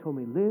ago, the Lord told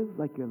me, live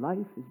like your life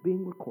is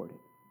being recorded,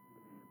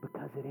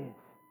 because it is.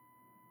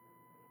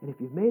 And if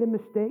you've made a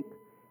mistake,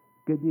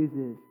 good news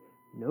is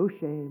no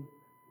shame,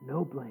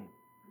 no blame.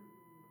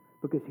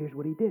 Because here's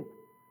what he did.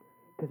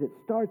 Because it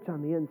starts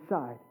on the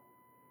inside.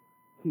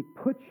 He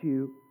puts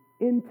you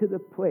into the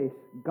place,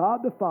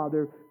 God the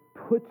Father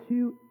puts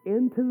you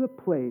into the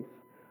place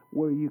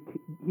where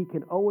he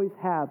can always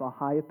have a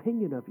high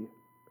opinion of you.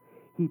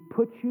 He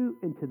puts you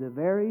into the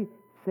very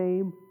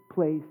same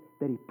place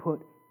that he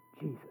put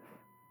Jesus.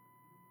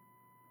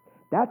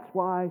 That's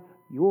why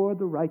you're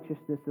the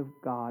righteousness of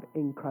God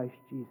in Christ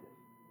Jesus.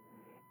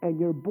 And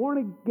you're born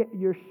again,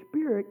 your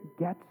spirit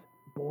gets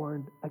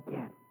born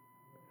again.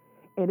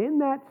 And in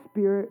that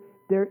spirit,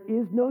 there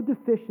is no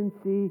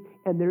deficiency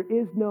and there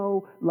is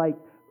no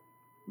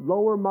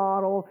lower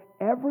model.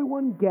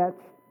 Everyone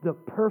gets the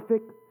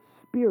perfect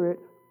spirit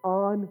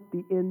on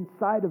the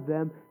inside of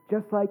them,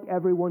 just like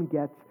everyone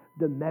gets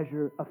the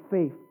measure of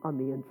faith on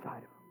the inside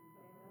of them.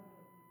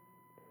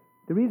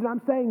 The reason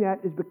I'm saying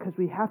that is because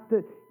we have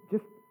to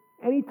just,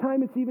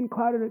 anytime it's even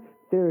clouded,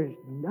 there is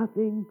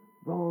nothing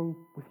wrong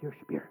with your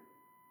spirit.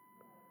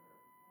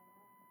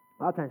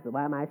 A lot of times,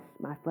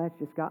 my flesh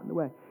just got in the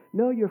way.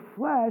 No, your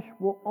flesh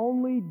will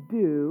only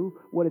do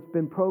what it's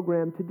been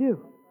programmed to do.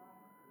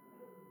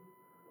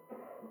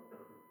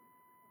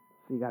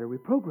 So you got to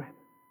reprogram it.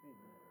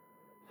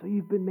 So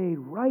you've been made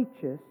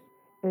righteous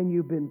and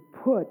you've been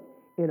put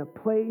in a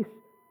place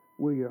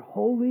where you're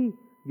holy,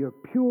 you're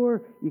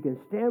pure, you can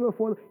stand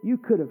before them. You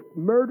could have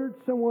murdered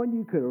someone,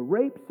 you could have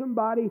raped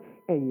somebody,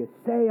 and you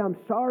say, I'm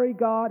sorry,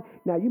 God.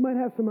 Now, you might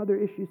have some other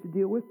issues to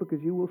deal with because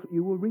you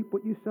will reap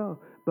what you sow.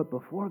 But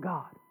before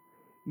God,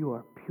 you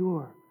are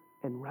pure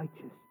and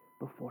righteous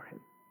before Him.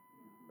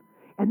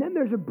 And then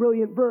there's a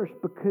brilliant verse,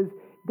 because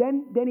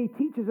then he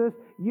teaches us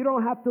you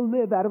don't have to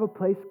live out of a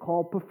place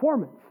called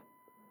performance.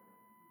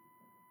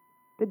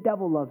 The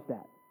devil loves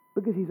that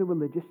because he's a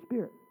religious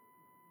spirit.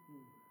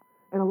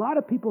 And a lot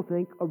of people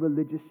think a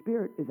religious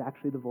spirit is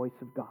actually the voice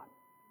of God.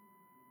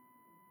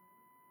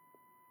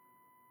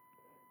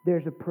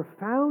 There's a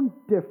profound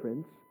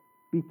difference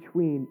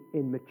between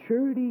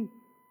immaturity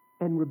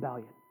and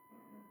rebellion.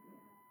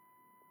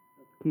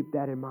 Keep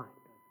that in mind.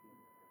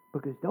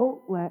 Because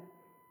don't let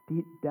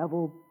the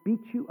devil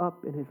beat you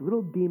up and his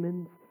little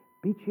demons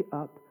beat you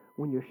up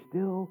when you're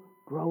still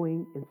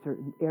growing in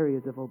certain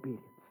areas of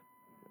obedience.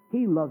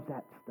 He loves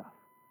that stuff.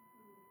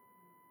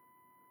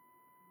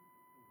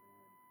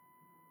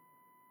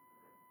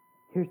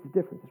 Here's the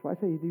difference. That's why I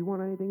say, do you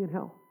want anything in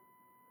hell?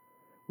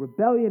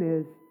 Rebellion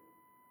is,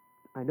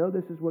 I know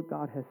this is what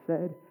God has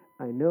said.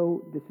 I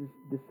know this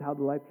is how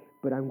the life,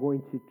 but I'm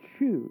going to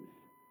choose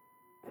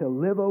to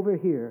live over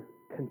here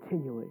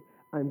continually.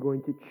 I'm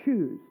going to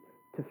choose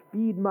to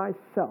feed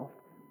myself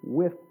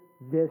with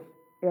this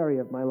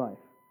area of my life.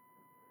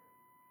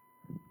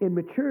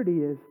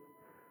 Immaturity is,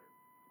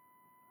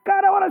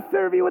 God, I want to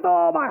serve you with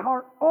all my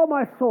heart, all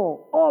my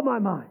soul, all my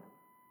mind.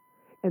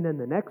 And then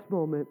the next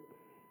moment,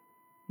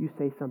 you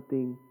say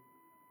something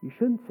you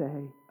shouldn't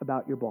say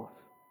about your boss.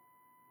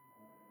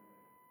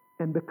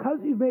 And because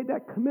you've made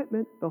that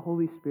commitment, the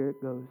Holy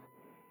Spirit goes,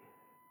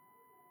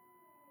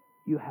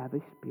 you have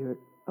a spirit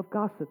of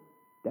gossip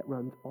that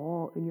runs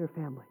all in your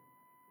family.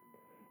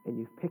 And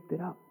you've picked it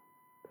up.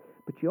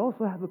 But you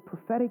also have a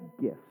prophetic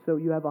gift. So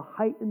you have a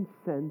heightened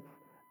sense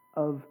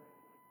of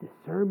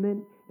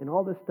discernment and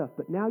all this stuff.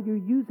 But now you're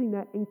using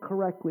that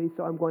incorrectly,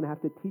 so I'm going to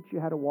have to teach you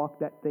how to walk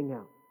that thing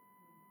out.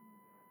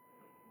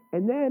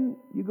 And then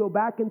you go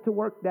back into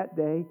work that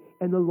day,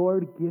 and the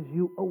Lord gives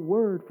you a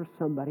word for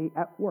somebody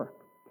at work.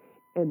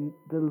 And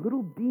the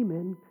little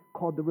demon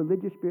called the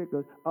religious spirit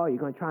goes, oh, you're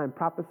going to try and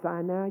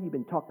prophesy now? You've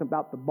been talking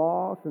about the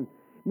boss. And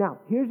now,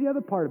 here's the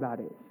other part about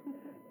it is,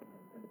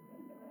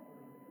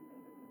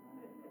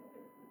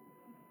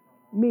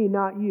 me,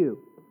 not you.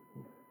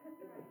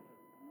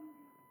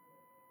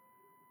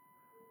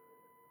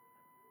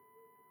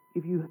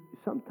 If you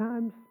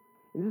sometimes,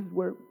 and this is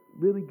where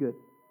really good,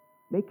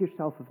 make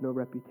yourself of no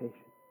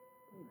reputation.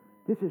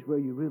 This is where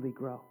you really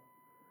grow.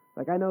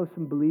 Like I know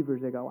some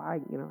believers, they go, I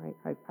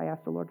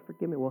asked the Lord to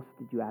forgive me. Well,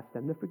 did you ask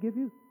them to forgive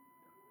you?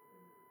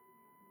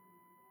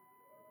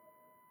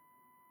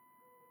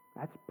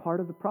 That's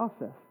part of the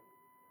process.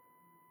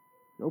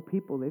 No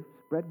people, they've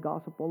spread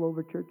gossip all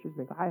over churches.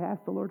 They go, I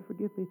asked the Lord to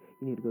forgive me.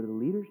 You need to go to the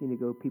leaders. You need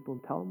to go to people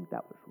and tell them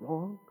that was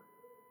wrong.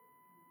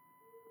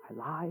 I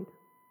lied.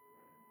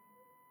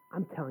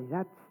 I'm telling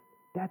you,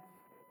 that's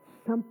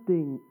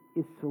something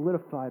is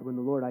solidified when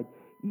the Lord,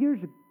 years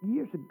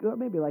ago,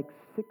 maybe like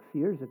 6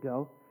 years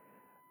ago,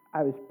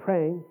 I was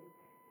praying.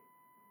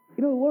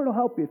 You know, the Lord will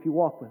help you if you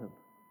walk with Him.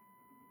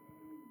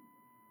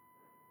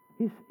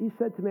 He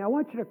said to me, I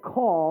want you to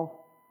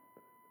call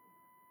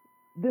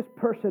this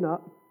person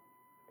up.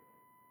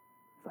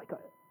 It's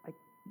like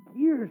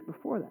years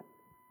before that.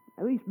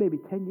 At least maybe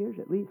 10 years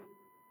at least.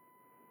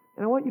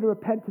 And I want you to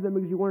repent to them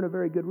because you weren't a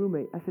very good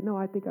roommate. I said, no,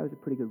 I think I was a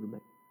pretty good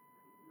roommate.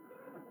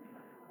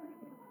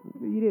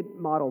 You didn't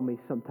model me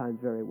sometimes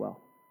very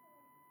well.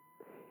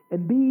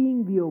 And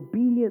being the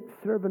obedient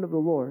servant of the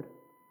Lord,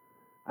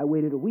 I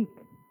waited a week.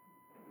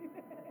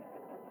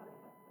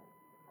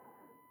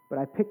 But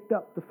I picked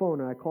up the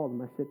phone and I called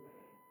them. I said,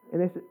 and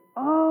they said,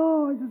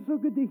 oh, it's just so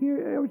good to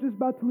hear. I was just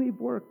about to leave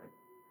work.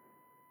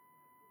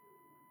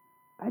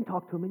 I hadn't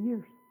talked to him in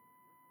years.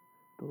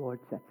 The Lord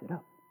sets it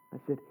up. I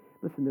said,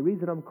 listen, the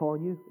reason I'm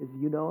calling you is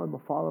I'm a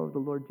follower of the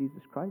Lord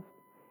Jesus Christ.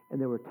 And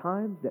there were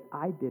times that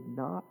I did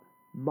not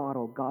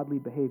model godly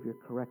behavior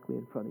correctly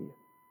in front of you.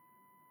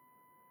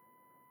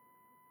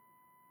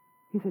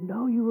 He said,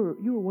 no, you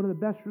were one of the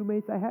best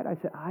roommates I had. I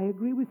said, I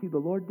agree with you. The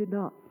Lord did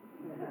not.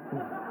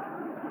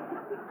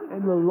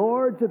 And the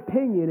Lord's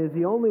opinion is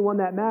the only one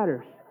that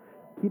matters.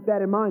 Keep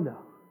that in mind, though.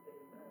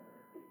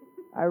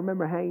 I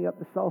remember hanging up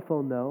the cell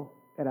phone, though,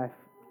 and I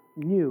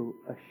knew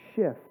a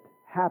shift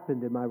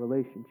happened in my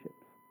relationships.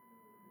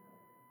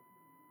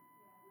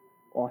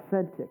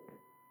 Authentic,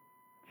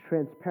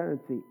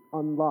 transparency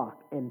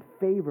unlocked, and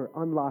favor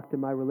unlocked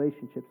in my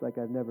relationships like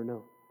I've never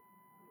known.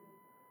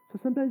 So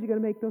sometimes you got to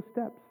make those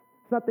steps.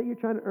 It's not that you're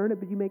trying to earn it,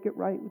 but you make it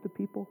right with the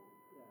people.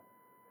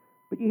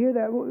 But you hear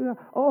that,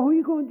 oh, who are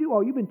you going to do?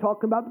 Oh, you've been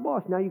talking about the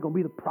boss. Now you're going to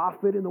be the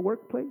prophet in the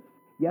workplace?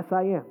 Yes,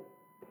 I am.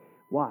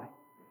 Why?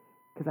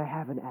 Because I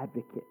have an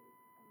advocate.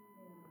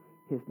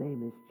 His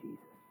name is Jesus.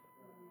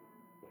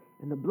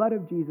 And the blood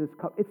of Jesus,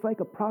 it's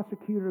like a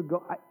prosecutor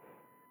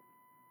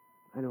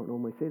I don't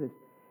normally say this.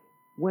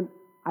 When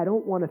I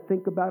don't want to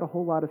think about a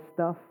whole lot of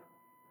stuff,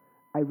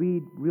 I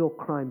read real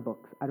crime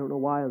books. I don't know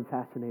why I'm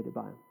fascinated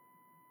by them.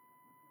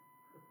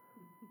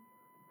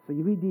 So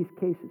you read these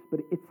cases, but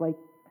it's like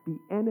the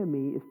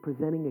enemy is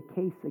presenting a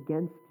case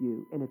against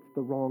you, and it's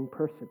the wrong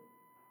person.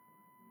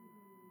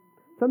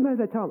 Sometimes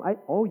I tell them,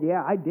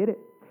 I did it.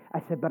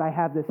 I said, but I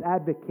have this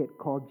advocate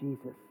called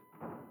Jesus.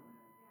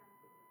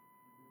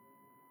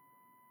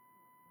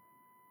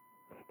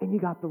 And you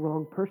got the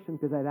wrong person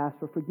because I've asked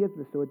for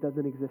forgiveness, so it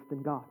doesn't exist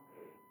in God.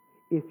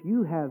 If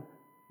you have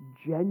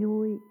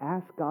genuinely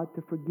asked God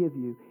to forgive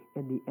you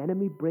and the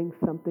enemy brings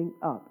something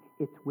up,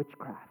 it's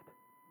witchcraft.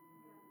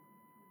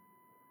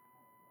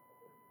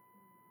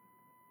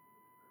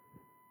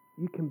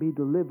 You can be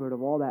delivered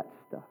of all that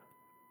stuff.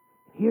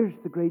 Here's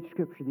the great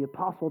scripture. The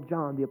Apostle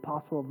John, the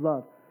apostle of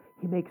love,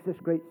 he makes this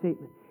great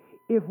statement.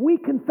 If we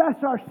confess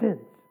our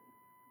sins,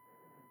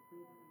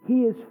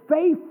 he is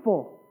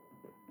faithful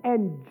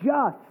and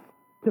just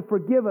to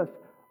forgive us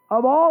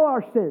of all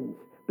our sins.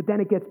 But then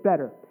it gets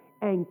better.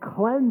 And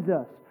cleanse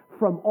us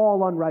from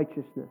all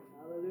unrighteousness.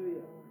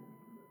 Hallelujah.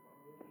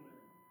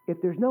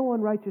 If there's no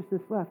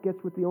unrighteousness left, guess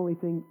what the only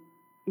thing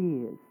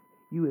is?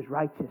 You is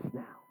righteous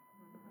now.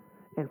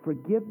 And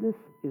forgiveness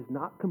is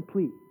not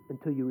complete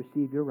until you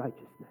receive your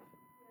righteousness.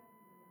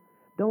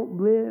 Don't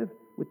live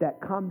with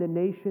that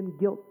condemnation,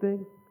 guilt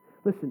thing.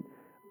 Listen,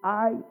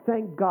 I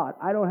thank God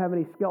I don't have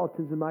any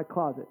skeletons in my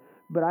closet.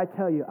 But I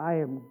tell you, I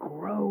am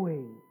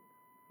growing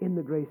in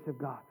the grace of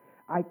God.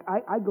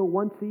 I go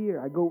once a year.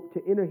 I go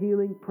to inner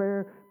healing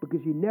prayer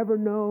because you never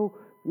know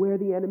where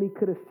the enemy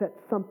could have set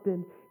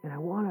something. And I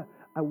don't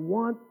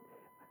want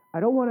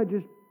to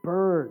just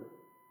burn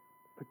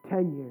for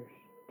 10 years.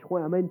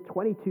 I'm in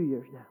 22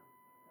 years now.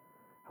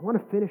 I want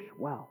to finish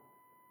well.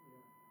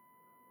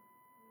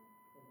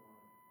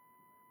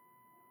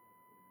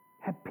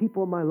 Have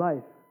people in my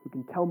life who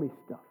can tell me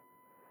stuff.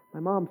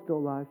 My mom's still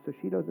alive, so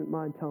she doesn't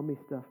mind telling me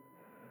stuff.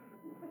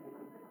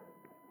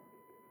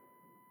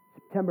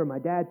 September, my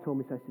dad told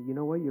me, so I said, you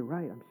know what, you're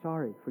right, I'm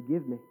sorry,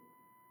 forgive me.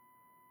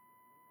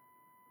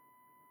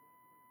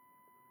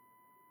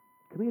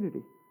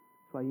 Community.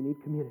 That's why you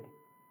need community.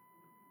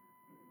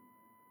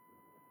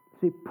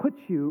 So he puts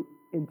you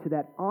into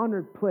that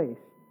honored place,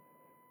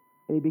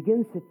 and he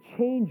begins to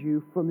change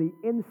you from the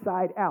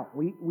inside out.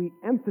 We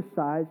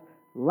emphasized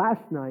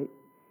last night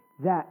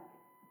that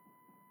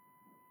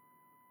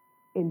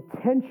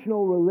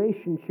intentional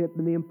relationship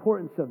and the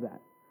importance of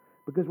that.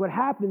 Because what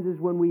happens is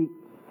when we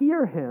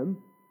hear him,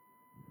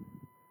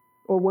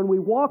 or when we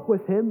walk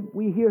with him,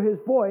 we hear his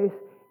voice,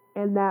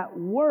 and that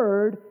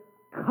word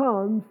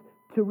comes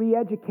to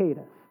re-educate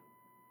us.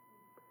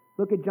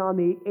 Look at John,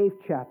 the 8th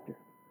chapter.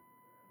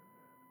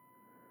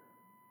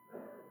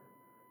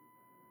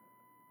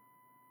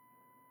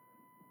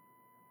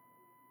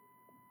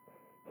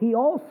 He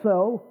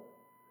also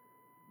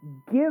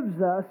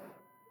gives us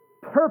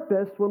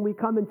purpose when we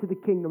come into the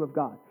kingdom of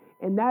God.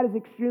 And that is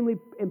extremely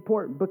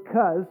important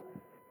because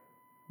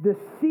the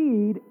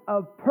seed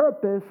of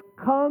purpose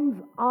comes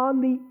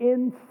on the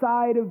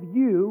inside of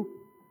you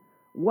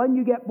when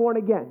you get born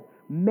again.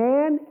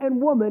 Man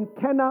and woman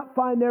cannot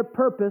find their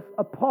purpose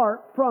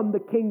apart from the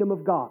kingdom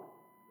of God.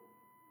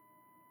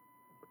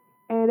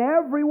 And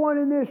everyone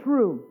in this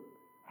room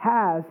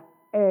has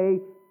a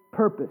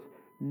purpose.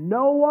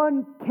 No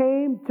one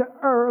came to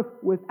earth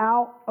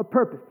without a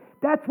purpose.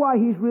 That's why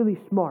he's really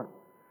smart.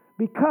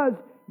 Because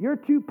your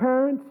two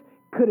parents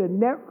could have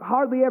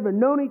hardly ever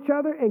known each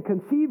other and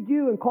conceived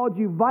you and called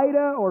you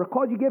Vita or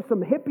called you, give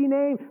some hippie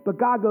name, but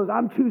God goes,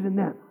 I'm choosing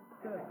them.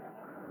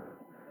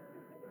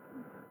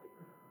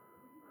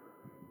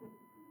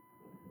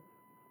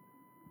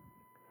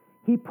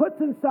 He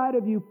puts inside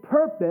of you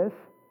purpose,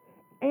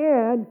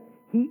 and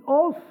He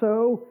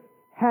also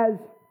has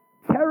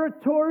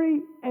territory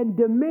and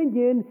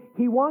dominion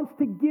He wants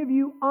to give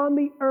you on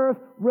the earth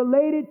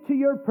related to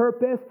your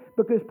purpose,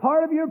 because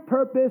part of your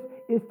purpose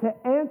is to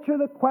answer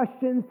the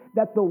questions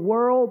that the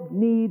world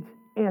needs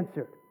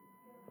answered.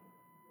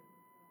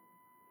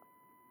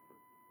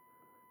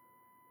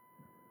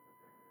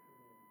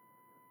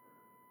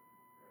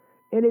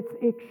 And it's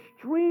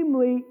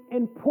extremely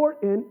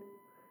important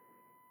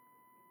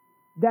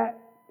that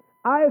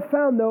I have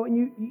found, though,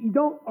 and you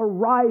don't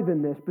arrive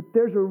in this, but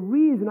there's a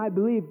reason I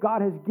believe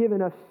God has given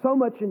us so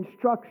much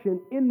instruction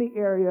in the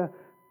area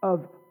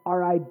of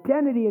our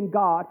identity in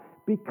God,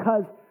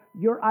 because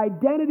your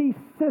identity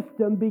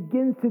system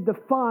begins to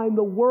define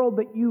the world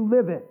that you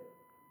live in.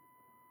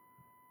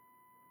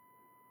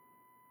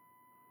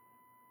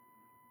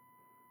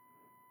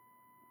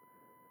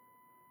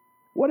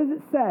 What does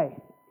it say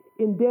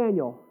in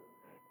Daniel?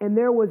 And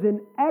there was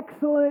an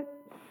excellent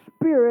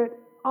spirit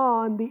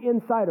on the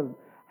inside of him.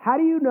 How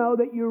do you know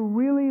that you're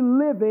really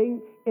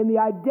living in the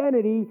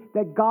identity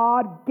that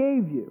God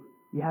gave you?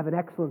 You have an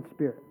excellent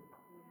spirit.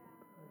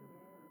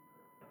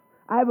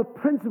 I have a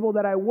principle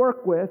that I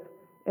work with,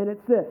 and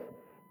it's this,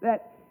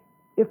 that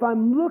if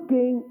I'm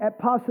looking at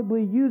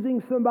possibly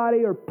using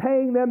somebody or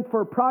paying them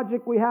for a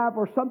project we have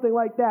or something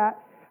like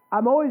that,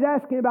 I'm always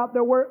asking about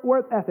their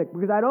work ethic,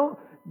 because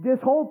this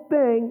whole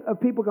thing of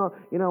people going,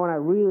 when I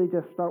really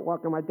just start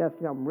walking my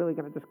destiny, I'm really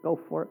going to just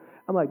go for it.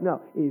 I'm like, no,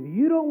 if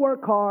you don't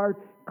work hard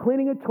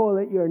cleaning a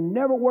toilet, you'll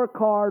never work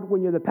hard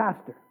when you're the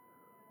pastor,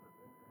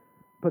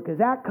 because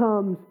that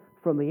comes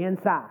from the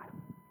inside.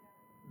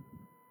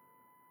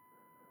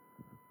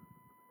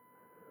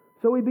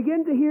 So we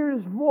begin to hear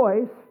His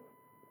voice,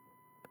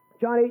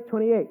 John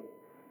 8:28.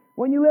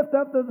 When you lift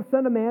up the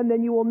Son of Man,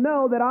 then you will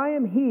know that I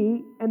am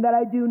He, and that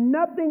I do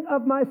nothing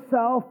of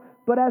myself,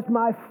 but as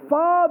my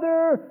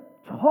Father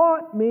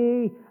taught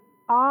me,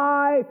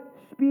 I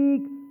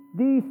speak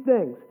these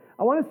things.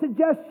 I want to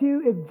suggest to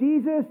you, if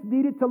Jesus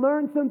needed to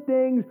learn some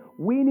things,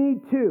 we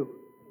need to.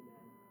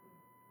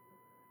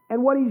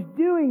 And what He's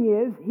doing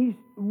is, He's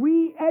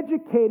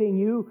re-educating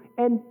you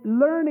and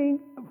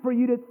learning for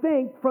you to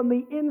think from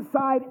the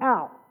inside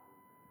out.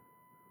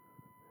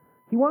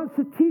 He wants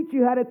to teach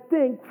you how to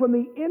think from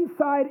the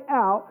inside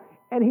out,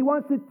 and He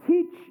wants to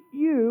teach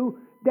you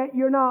that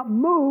you're not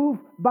moved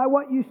by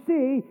what you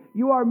see,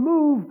 you are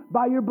moved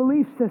by your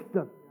belief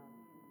system.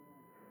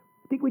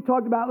 I think we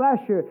talked about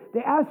last year.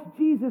 They asked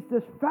Jesus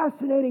this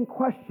fascinating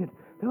question.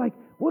 They're like,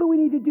 what do we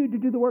need to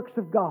do the works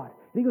of God?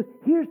 And He goes,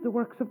 here's the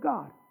works of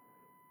God,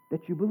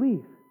 that you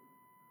believe.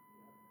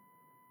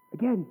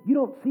 Again, you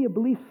don't see a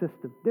belief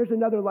system. There's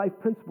another life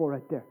principle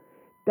right there.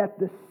 That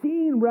the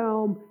seen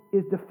realm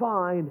is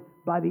defined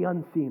by the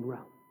unseen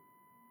realm.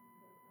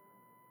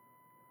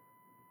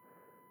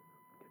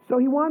 So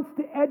He wants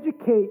to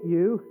educate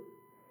you,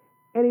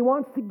 and He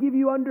wants to give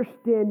you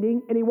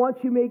understanding, and He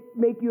wants to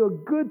make you a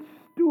good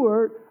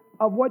steward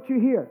of what you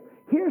hear.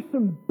 Here's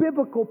some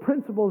biblical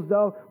principles,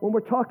 though, when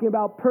we're talking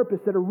about purpose,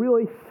 that are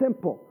really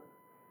simple.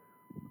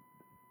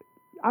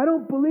 I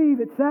don't believe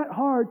it's that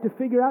hard to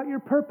figure out your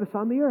purpose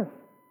on the earth.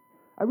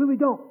 I really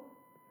don't.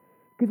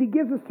 Because He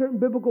gives us certain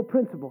biblical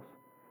principles.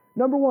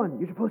 Number one,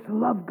 you're supposed to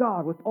love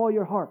God with all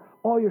your heart,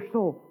 all your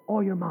soul,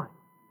 all your mind.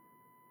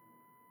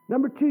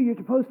 Number two, you're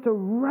supposed to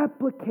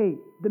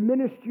replicate the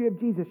ministry of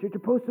Jesus. You're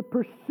supposed to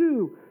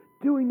pursue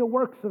doing the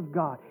works of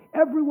God.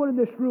 Everyone in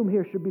this room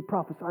here should be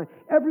prophesying.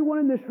 Everyone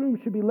in this room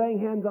should be laying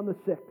hands on the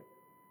sick.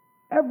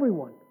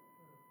 Everyone.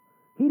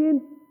 He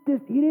didn't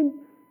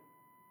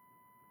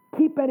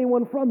keep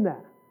anyone from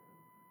that.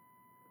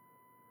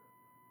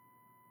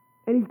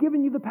 And He's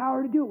given you the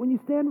power to do it. When you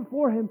stand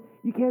before Him,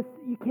 you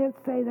can't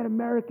say that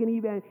American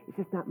event, it's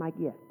just not my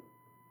gift.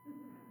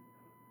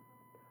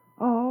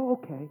 Oh,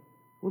 okay.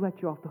 We'll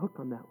let you off the hook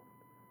on that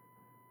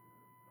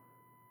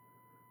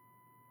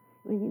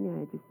one.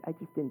 Well, I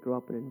just didn't grow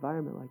up in an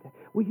environment like that.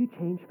 Well, you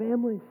change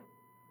families.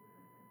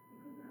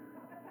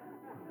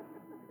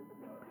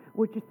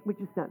 We're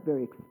just not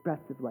very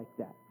expressive like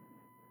that.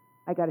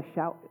 I got to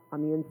shout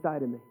on the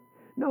inside of me.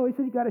 No, He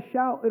said you got to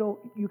shout.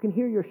 You can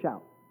hear your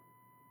shout.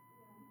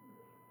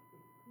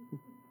 So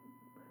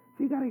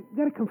you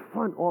got to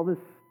confront all this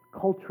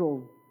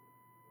cultural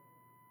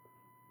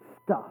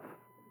stuff.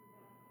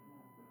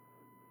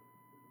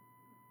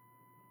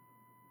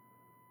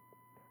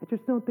 I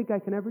just don't think I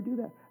can ever do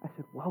that. I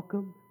said,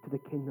 welcome to the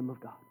kingdom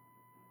of God.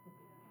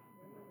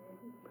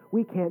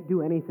 We can't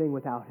do anything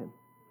without Him.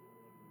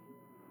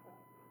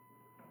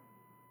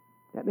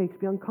 That makes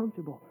me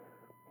uncomfortable.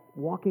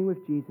 Walking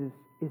with Jesus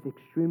is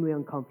extremely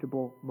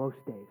uncomfortable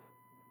most days,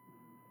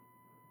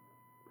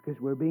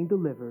 because we're being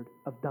delivered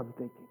of dumb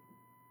thinking.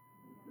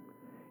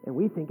 And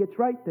we think it's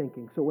right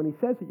thinking. So when He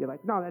says it, you're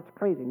like, no, that's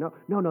crazy. No,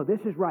 this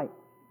is right.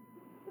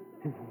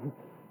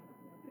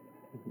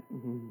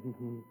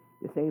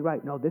 This ain't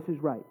right. No, this is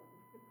right.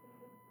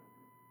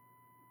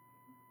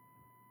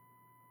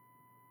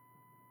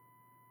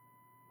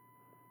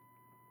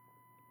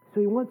 So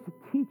He wants to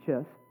teach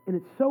us, and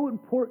it's so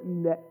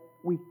important that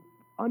we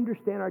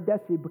understand our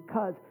destiny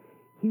because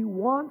he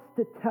wants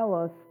to tell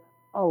us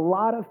a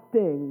lot of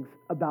things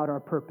about our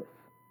purpose.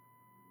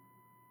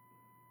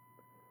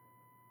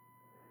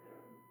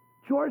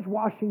 George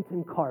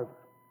Washington Carver,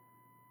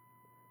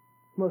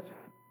 most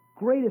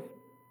greatest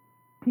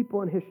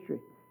people in history.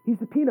 He's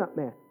the peanut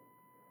man.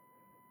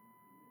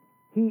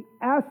 He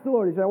asked the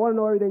Lord, he said, I want to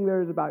know everything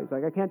there is about it. He's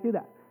like, I can't do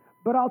that.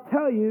 But I'll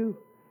tell you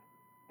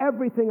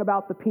everything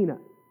about the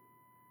peanut.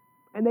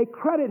 And they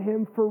credit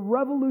him for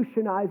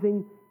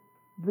revolutionizing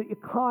the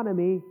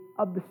economy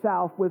of the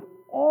South with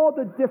all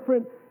the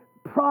different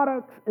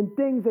products and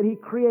things that he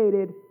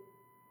created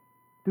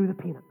through the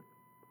peanut.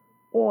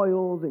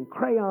 Oils and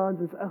crayons.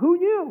 And who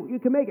knew you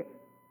can make it?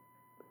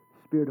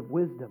 Spirit of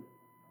wisdom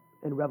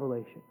and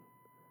revelation.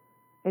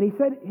 And he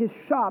said his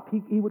shop,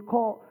 he would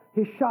call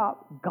his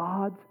shop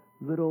God's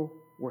little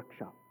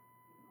workshop.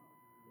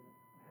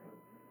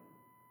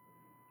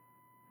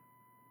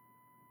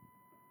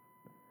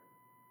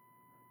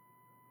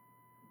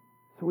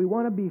 So we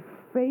want to be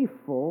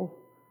faithful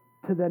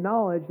to the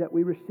knowledge that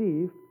we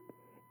receive.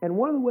 And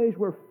one of the ways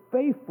we're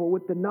faithful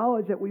with the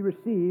knowledge that we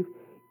receive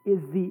is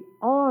the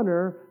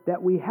honor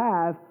that we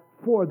have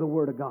for the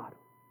Word of God.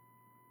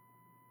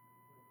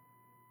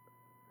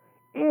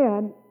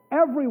 And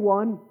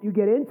everyone, you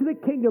get into the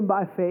kingdom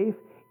by faith,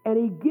 and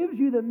he gives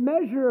you the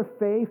measure of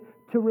faith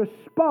to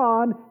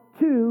respond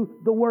to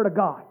the Word of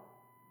God.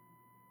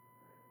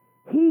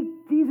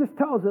 Jesus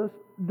tells us,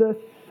 the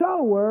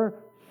sower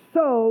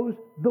sows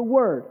the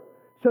Word.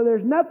 So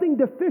there's nothing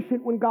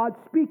deficient when God's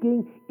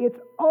speaking. It's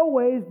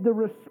always the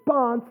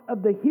response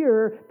of the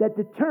hearer that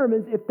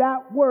determines if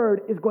that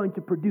word is going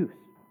to produce.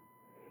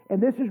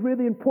 And this is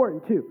really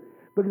important too,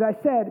 because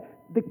I said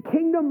the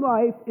kingdom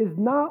life is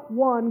not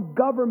one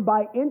governed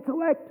by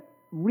intellect,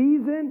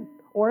 reason,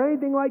 or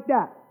anything like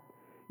that.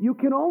 You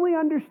can only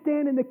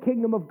understand in the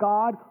kingdom of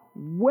God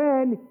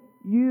when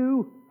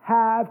you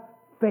have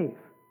faith.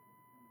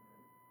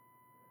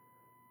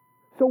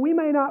 So we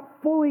may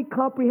not fully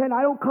comprehend.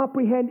 I don't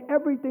comprehend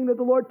everything that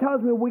the Lord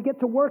tells me. We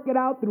get to work it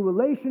out through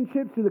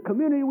relationships, through the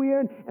community we're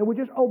in, and we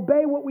just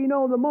obey what we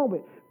know in the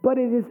moment. But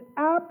it is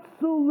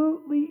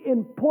absolutely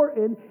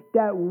important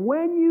that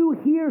when you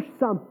hear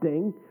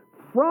something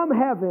from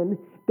heaven,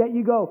 that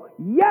you go,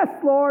 yes,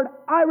 Lord,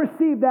 I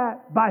receive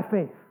that by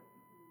faith.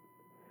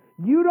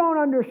 You don't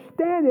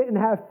understand it and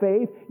have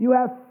faith. You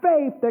have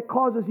faith that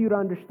causes you to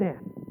understand.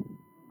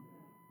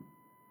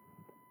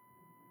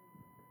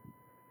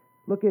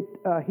 Look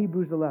at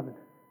Hebrews 11.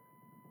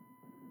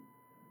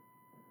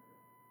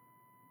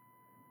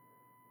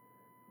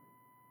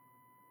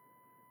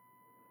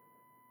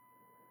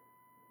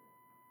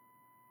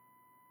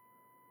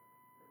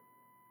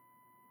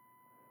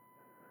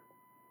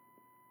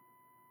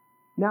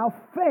 Now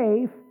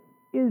faith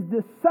is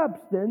the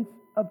substance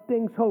of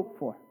things hoped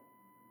for.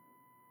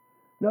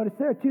 Notice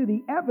there too,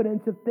 the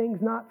evidence of things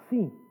not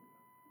seen.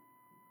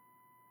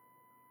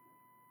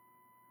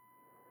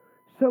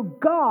 So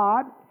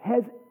God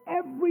has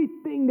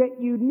everything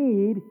that you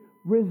need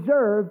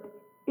reserved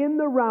in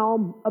the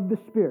realm of the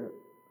Spirit.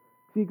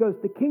 So he goes,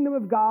 the kingdom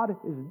of God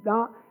is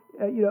not,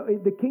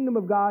 the kingdom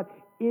of God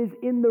is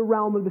in the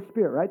realm of the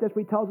Spirit, right? That's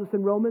what he tells us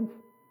in Romans.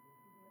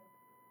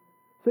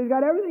 So he's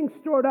got everything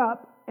stored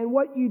up, and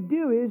what you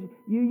do is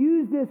you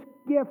use this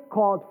gift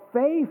called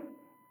faith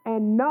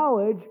and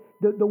knowledge,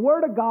 the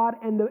Word of God,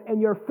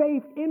 and your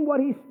faith in what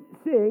he's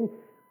saying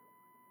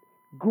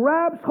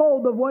grabs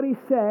hold of what he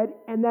said,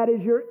 and that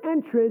is your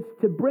entrance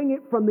to bring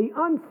it from the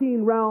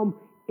unseen realm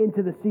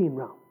into the seen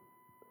realm.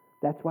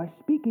 That's why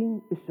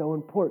speaking is so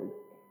important.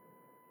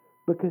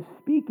 Because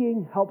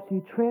speaking helps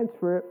you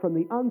transfer it from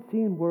the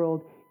unseen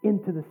world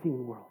into the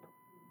seen world.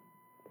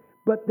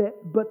 But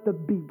the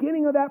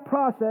beginning of that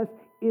process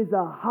is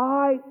a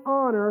high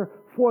honor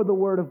for the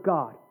Word of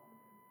God.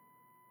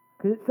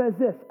 Because it says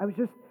this. I was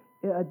just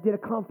did a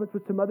conference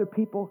with some other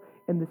people,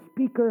 and the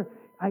speaker,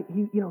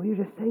 he was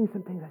just saying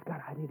some things. I said,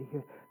 God, I need to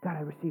hear. God, I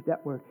received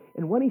that word.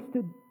 And when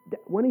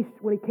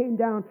he came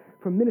down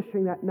from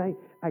ministering that night,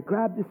 I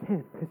grabbed his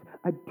hand because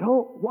I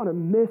don't want to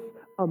miss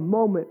a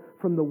moment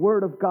from the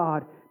Word of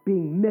God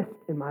being missed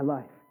in my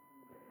life.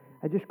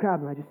 I just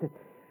grabbed him. I just said,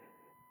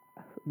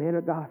 man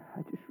of God,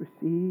 I just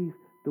received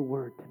the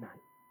word tonight.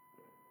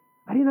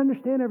 I didn't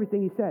understand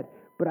everything he said,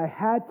 but I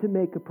had to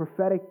make a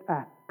prophetic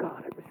act.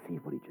 God, I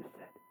received what he just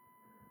said.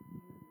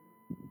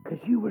 Because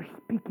you were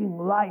speaking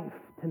life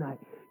tonight.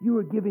 You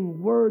were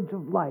giving words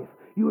of life.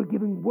 You were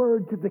giving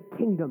words of the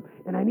kingdom.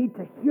 And I need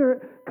to hear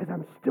it because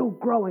I'm still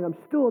growing. I'm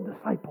still a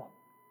disciple.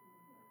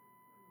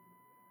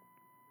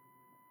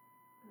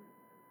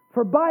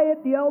 For by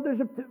it the elders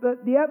of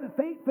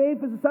faith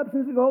is the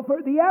substance of hope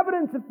for the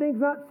evidence of things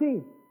not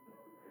seen.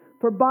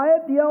 For by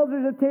it the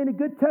elders obtained a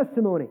good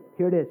testimony.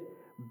 Here it is.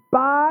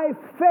 By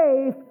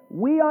faith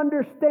we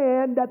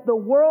understand that the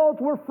worlds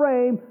were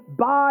framed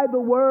by the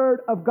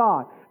word of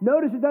God.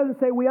 Notice it doesn't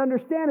say we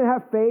understand and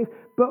have faith,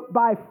 but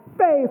by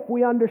faith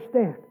we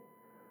understand.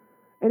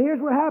 And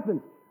here's what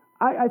happens.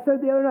 I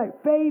said the other night,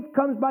 faith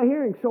comes by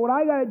hearing. So what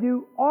I got to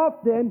do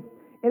often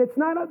And it's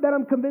not that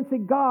I'm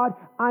convincing God,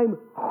 I'm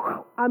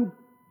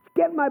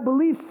getting my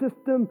belief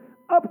system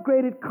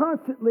upgraded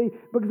constantly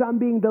because I'm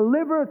being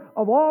delivered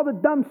of all the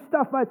dumb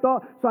stuff I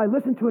thought. So I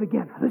listen to it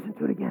again, listen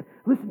to it again,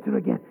 listen to it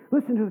again,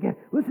 listen to it again,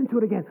 listen to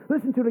it again,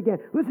 listen to it again,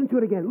 listen to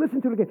it again,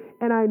 listen to it again.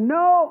 And I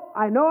know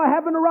I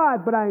haven't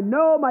arrived, but I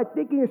know my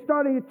thinking is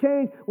starting to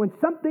change when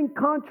something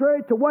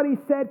contrary to what he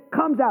said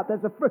comes out.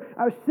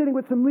 I was sitting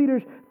with some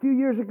leaders a few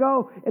years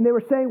ago, and they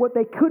were saying what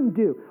they couldn't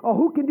do. Oh,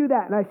 who can do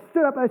that? And I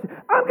stood up and I said,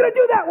 I'm going to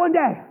do that one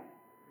day.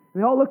 And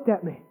they all looked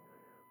at me.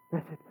 And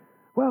I said,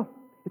 well,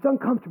 it's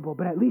uncomfortable,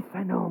 but at least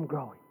I know I'm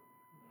growing.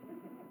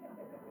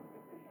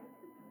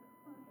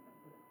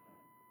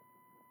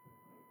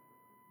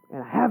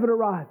 And I haven't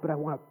arrived, but I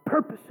want a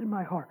purpose in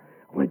my heart.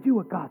 I want to do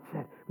what God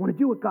said. I want to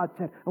do what God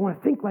said. I want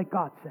to think like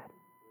God said.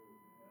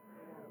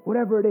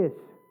 Whatever it is,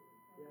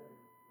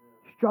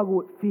 struggle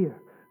with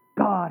fear.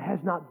 God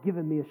has not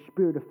given me a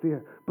spirit of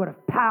fear, but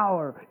of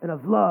power and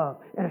of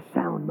love and a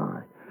sound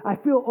mind. I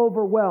feel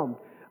overwhelmed.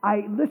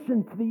 I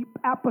listen to the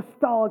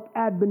apostolic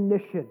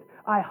admonition.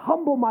 I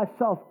humble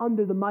myself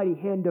under the mighty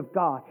hand of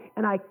God,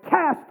 and I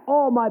cast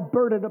all my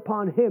burden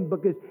upon Him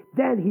because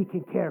then He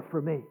can care for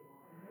me.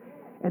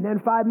 And then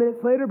 5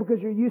 minutes later,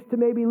 because you're used to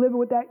maybe living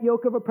with that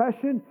yoke of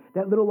oppression,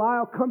 that little lie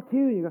will come to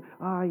you,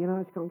 and you go,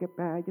 it's going to get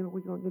bad, what are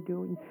we going to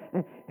do?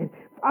 And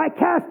I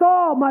cast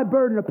all my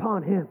burden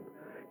upon Him.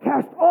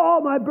 Cast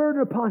all my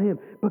burden upon Him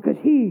because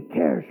He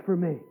cares for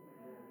me.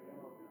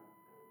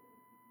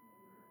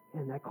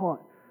 And I call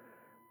it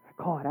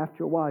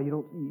after a while,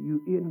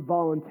 you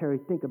involuntarily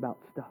think about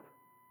stuff.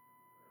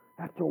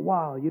 After a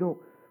while, you don't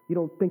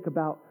think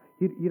about,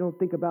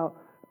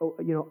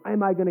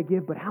 am I going to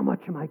give, but how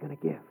much am I going to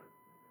give?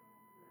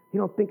 You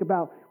don't think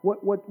about what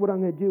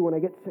I'm going to do when I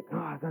get sick.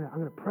 I'm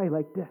going to pray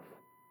like this.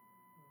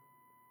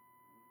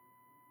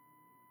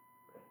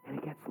 And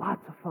it gets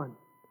lots of fun.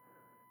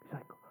 It's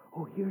like,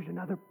 here's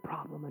another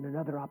problem and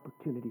another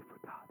opportunity for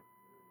God.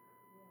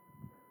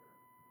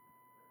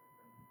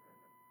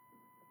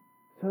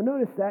 So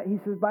notice that. He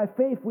says, by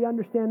faith we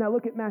understand. Now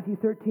look at Matthew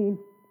 13,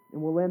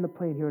 and we'll land the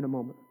plane here in a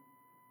moment.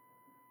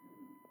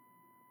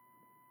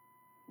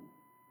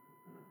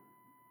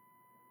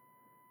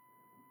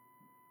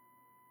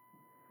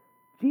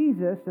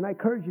 Jesus, and I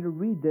encourage you to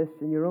read this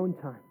in your own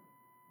time.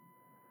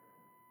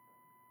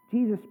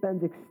 Jesus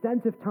spends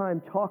extensive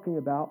time talking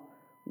about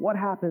what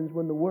happens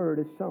when the word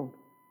is sown.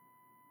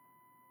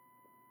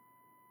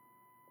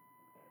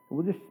 And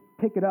we'll just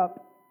pick it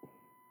up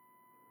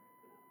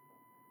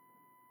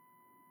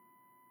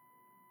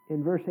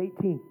in verse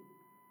 18.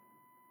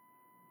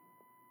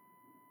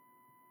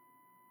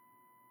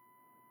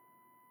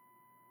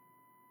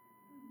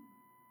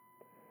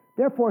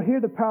 Therefore, hear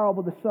the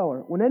parable of the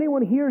sower. When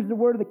anyone hears the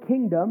word of the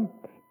kingdom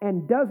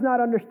and does not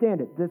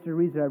understand it, this is the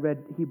reason I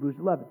read Hebrews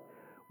 11.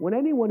 When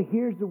anyone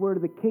hears the word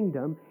of the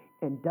kingdom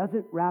and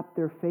doesn't wrap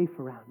their faith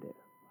around it,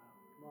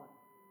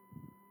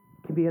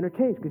 can be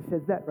interchanged because it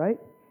says that, right?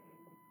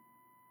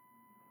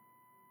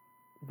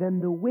 Then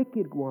the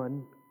wicked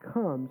one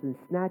comes and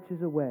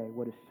snatches away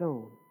what is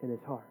sown in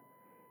his heart.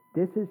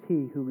 This is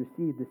he who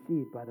received the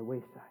seed by the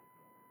wayside.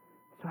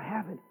 So I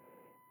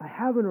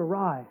haven't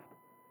arrived,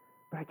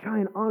 but I try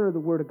and honor the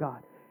word of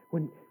God.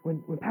 When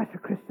Pastor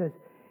Chris says,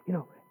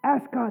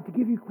 ask God to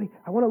give you clean,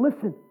 I want to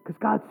listen because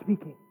God's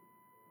speaking.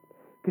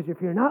 Because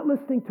if you're not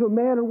listening to a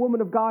man or woman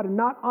of God and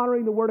not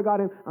honoring the word of God,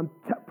 I'm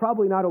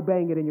probably not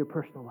obeying it in your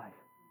personal life.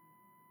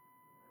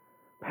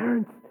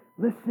 Parents,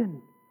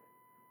 listen.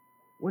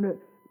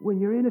 When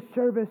you're in a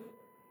service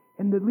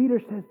and the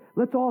leader says,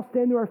 let's all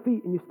stand to our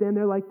feet, and you stand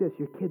there like this,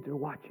 your kids are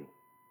watching.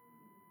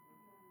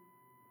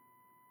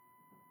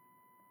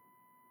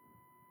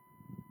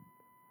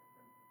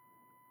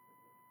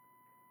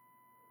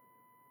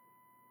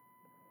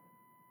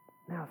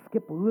 Now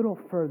skip a little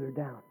further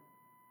down.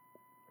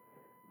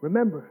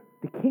 Remember,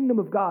 the kingdom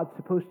of God's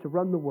supposed to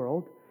run the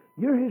world.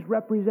 You're His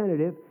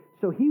representative,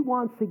 so He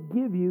wants to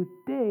give you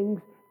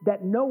things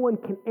that no one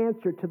can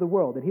answer to the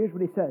world. And here's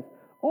what He says.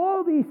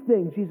 All these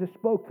things Jesus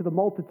spoke to the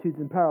multitudes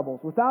in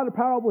parables. Without a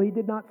parable He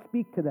did not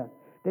speak to them,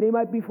 that He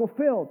might be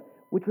fulfilled,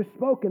 which was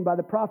spoken by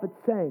the prophets,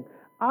 saying,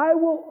 I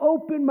will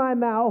open my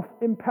mouth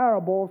in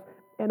parables,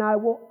 and I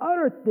will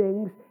utter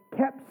things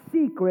kept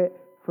secret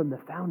from the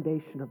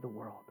foundation of the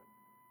world.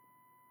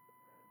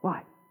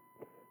 Why?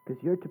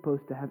 Because you're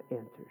supposed to have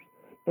answers.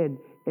 And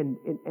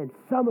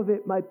some of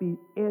it might be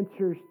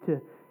answers to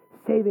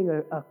saving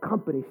a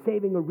company,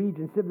 saving a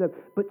region,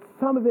 but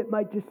some of it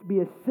might just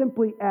be as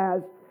simply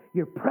as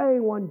you're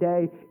praying one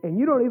day and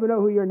you don't even know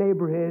who your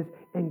neighbor is,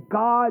 and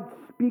God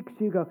speaks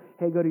to you, go,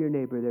 hey, go to your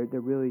neighbor. They're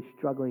really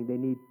struggling. They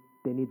need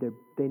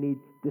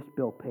this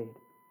bill paid.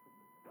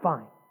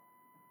 Fine.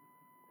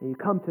 And you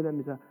come to them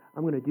and say,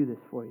 I'm going to do this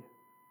for you.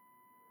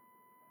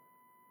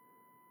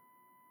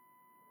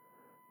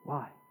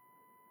 Why?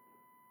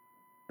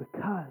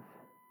 Because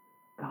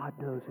God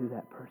knows who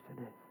that person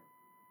is.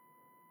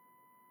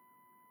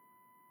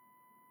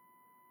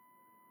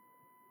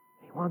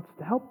 He wants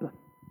to help them.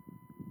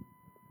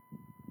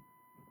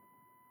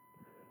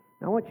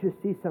 Now I want you to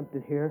see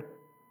something here.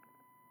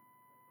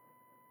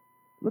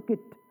 Look at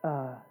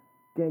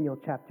Daniel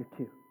chapter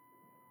 2.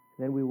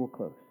 Then we will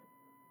close.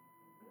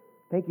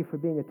 Thank you for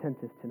being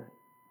attentive tonight.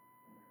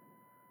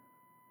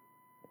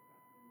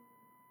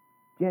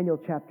 Daniel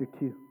chapter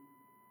 2.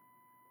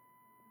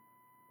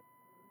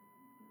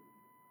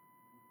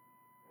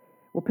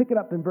 We'll pick it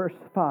up in verse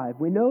 5.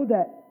 We know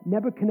that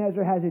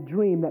Nebuchadnezzar has a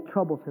dream that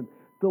troubles him.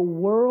 The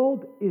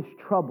world is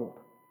troubled.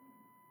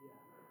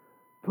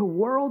 The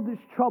world is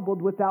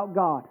troubled without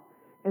God.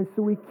 And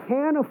so we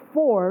cannot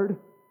afford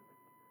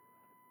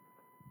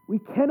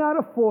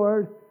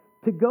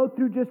to go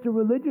through just a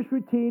religious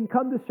routine,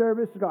 come to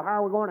service, and go,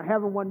 we're going to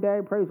heaven one day,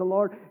 praise the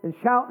Lord, and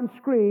shout and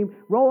scream,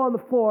 roll on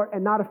the floor,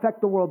 and not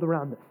affect the world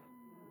around us.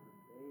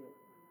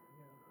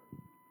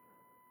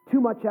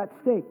 Too much at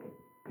stake,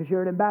 because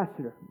you're an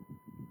ambassador.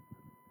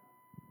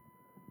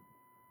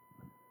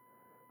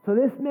 So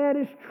this man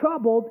is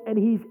troubled, and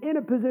he's in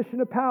a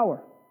position of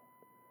power.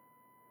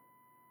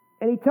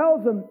 And he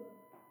tells them,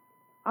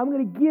 I'm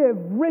going to give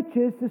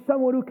riches to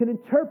someone who can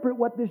interpret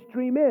what this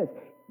dream is.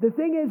 The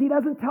thing is, he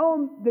doesn't tell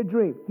him the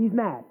dream. He's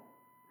mad.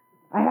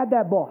 I had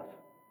that boss.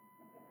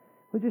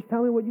 Well, just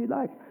tell me what you'd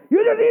like.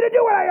 You just need to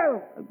do what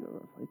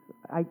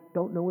I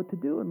don't know what to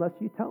do unless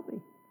you tell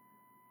me.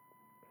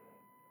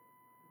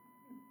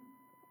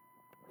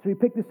 So he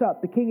picked this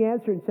up. The king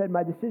answered and said,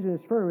 my decision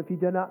is firm. If you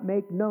do not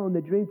make known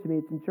the dream to me,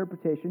 its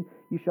interpretation,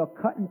 you shall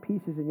cut in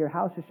pieces, and your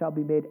houses shall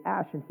be made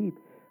ash and heap.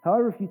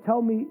 However, if you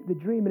tell me the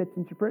dream and its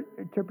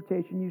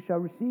interpretation, you shall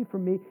receive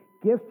from me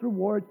gifts,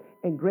 rewards,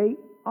 and great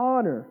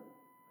honor.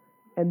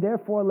 And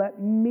therefore let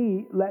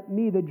me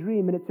the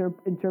dream and its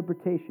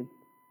interpretation.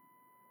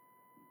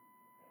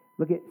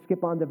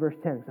 Skip on to verse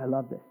 10, because I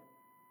love this.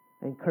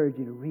 I encourage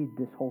you to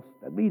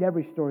read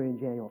every story in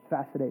Daniel. It's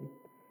fascinating.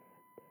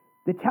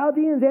 The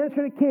Chaldeans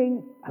answered the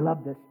king, I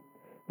love this.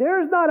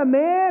 There is not a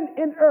man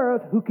in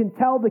earth who can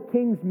tell the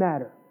king's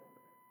matter.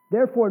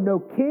 Therefore no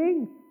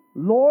king,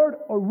 lord,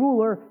 or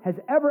ruler has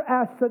ever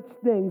asked such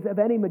things of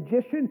any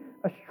magician,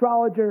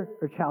 astrologer,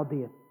 or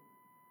Chaldean.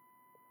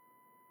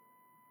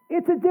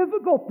 It's a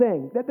difficult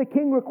thing that the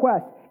king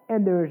requests,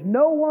 and there is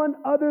no one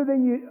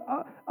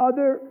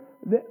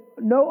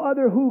no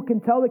other who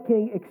can tell the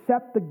king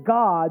except the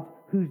gods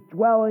whose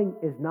dwelling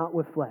is not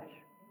with flesh.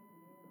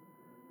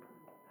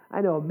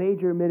 I know a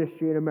major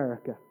ministry in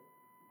America.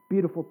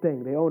 Beautiful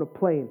thing. They own a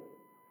plane.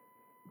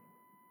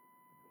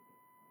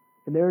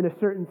 And they're in a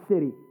certain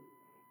city.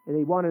 And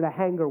they wanted a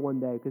hangar one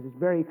day because it's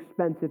very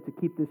expensive to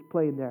keep this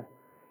plane there.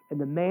 And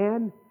the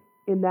man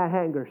in that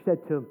hangar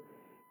said to him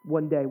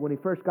one day, when he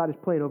first got his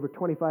plane over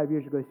 25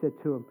 years ago, he said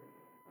to him,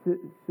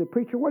 said,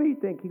 preacher, what do you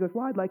think? He goes,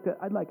 well, I'd like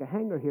a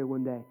hangar here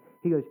one day.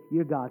 He goes,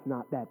 your God's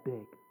not that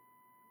big.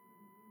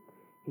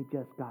 He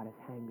just got his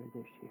hangar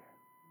this year.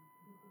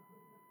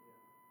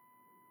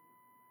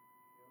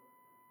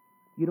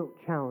 You don't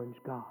challenge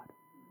God.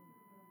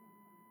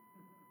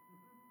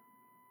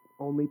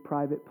 Only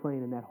private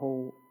plane in that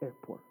whole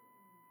airport.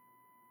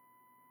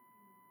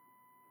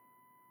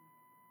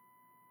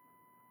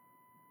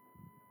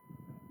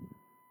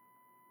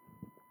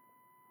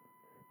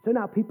 So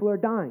now people are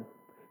dying.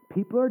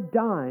 People are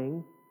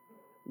dying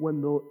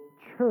when the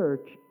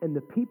church and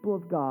the people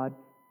of God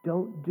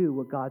don't do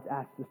what God's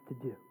asked us to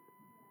do.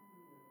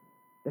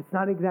 That's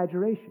not an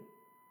exaggeration.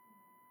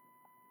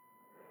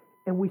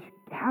 And we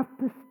have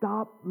to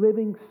stop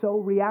living so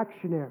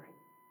reactionary.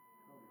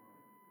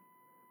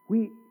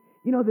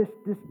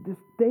 This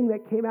thing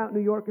that came out in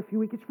New York a few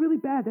weeks, it's really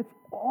bad. That's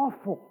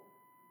awful.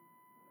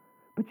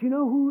 But you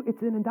know who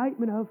it's an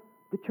indictment of?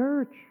 The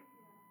church.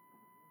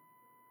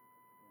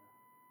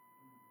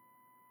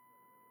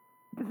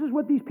 This is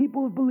what these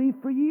people have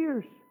believed for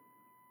years.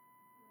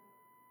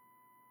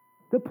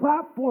 The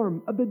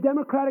platform of the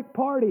Democratic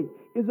Party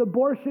is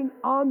abortion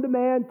on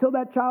demand till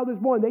that child is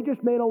born. They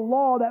just made a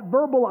law that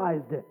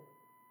verbalized it.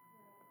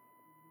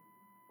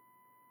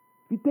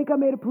 If you think I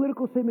made a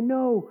political statement,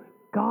 no.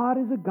 God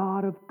is a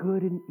God of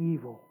good and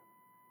evil.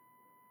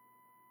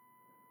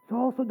 So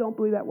also don't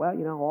believe that,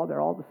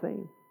 they're all the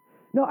same.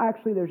 No,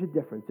 actually there's a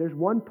difference. There's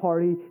one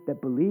party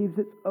that believes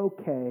it's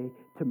okay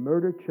to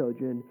murder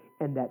children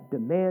and that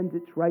demands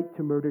its right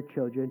to murder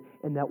children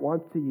and that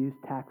wants to use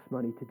tax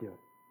money to do it.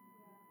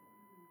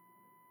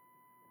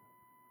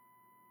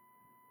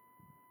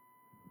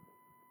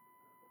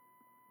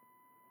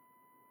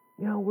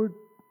 We're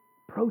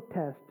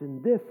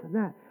protesting this and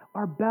that.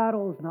 Our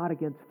battle is not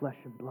against flesh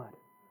and blood.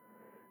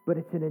 But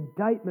it's an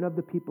indictment of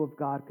the people of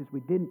God because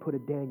we didn't put a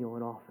Daniel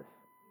in office.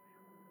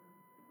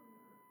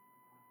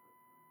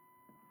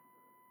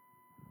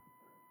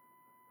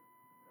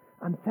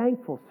 I'm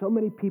thankful so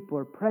many people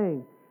are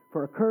praying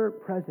for a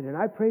current president.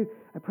 I pray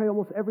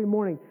almost every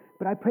morning,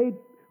 but I prayed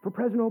for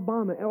President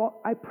Obama. And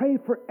I pray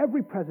for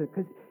every president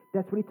because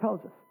that's what he tells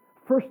us.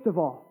 First of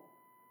all,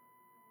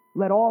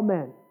 let all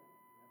men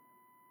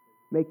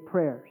make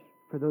prayers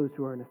for those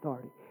who are in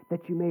authority,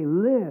 that you may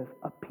live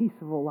a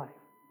peaceable life.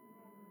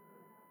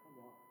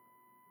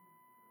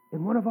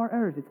 In one of our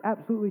errors, it's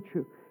absolutely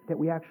true that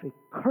we actually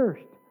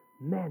cursed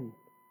men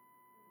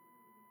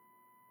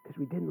because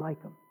we didn't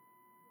like them.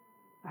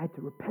 I had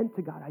to repent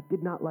to God. I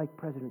did not like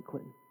President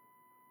Clinton.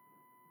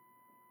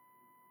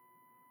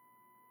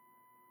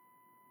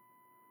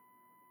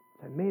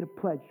 So I made a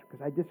pledge,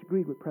 because I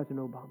disagreed with President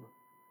Obama.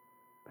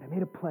 But I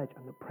made a pledge.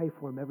 I'm going to pray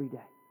for him every day.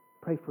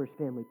 Pray for his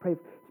family. Pray,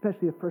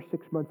 especially the first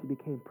 6 months he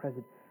became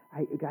president.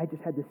 I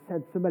just had this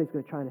sense somebody's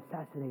going to try and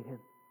assassinate him.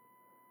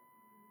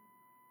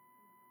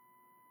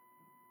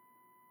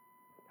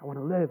 I want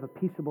to live a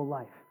peaceable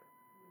life.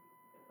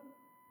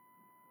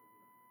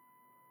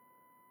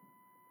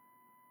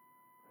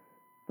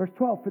 Verse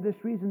 12, for this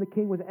reason the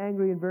king was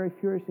angry and very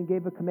furious and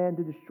gave a command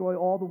to destroy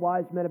all the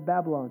wise men of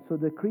Babylon. So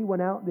the decree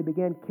went out and they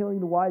began killing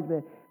the wise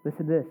men.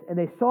 Listen to this. And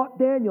they sought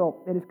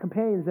Daniel and his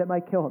companions that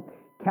might kill him.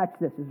 Catch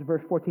this. This is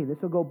verse 14. This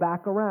will go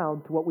back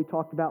around to what we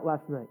talked about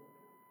last night.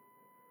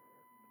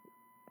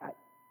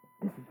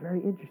 This is very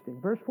interesting.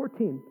 Verse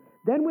 14.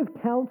 Then with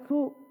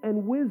counsel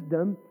and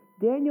wisdom,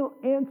 Daniel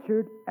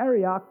answered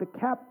Arioch, the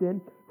captain,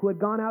 who had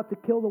gone out to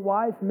kill the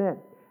wise men.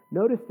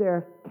 Notice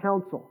there,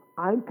 counsel.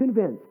 I'm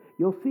convinced.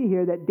 You'll see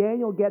here that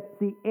Daniel gets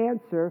the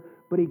answer,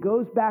 but he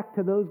goes back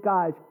to those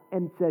guys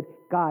and said,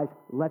 guys,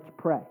 let's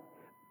pray.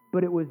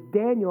 But it was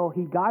Daniel,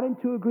 he got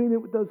into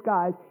agreement with those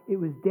guys. It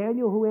was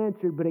Daniel who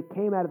answered, but it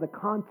came out of the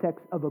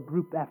context of a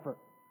group effort.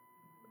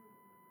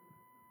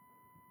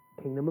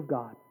 Kingdom of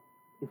God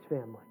is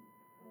family.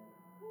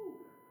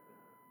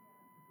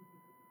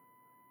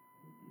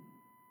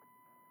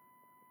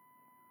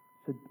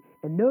 So,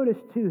 and notice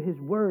too, his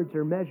words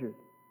are measured.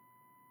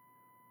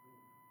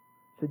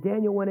 So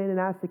Daniel went in and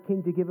asked the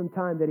king to give him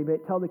time that he may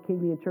tell the king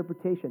the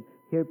interpretation.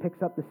 Here it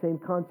picks up the same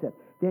concept.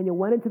 Daniel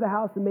went into the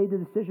house and made the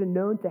decision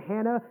known to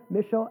Hannah,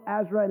 Mishael,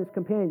 Azra, and his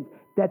companions,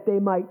 that they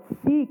might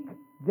seek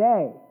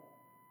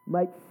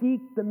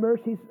the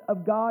mercies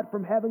of God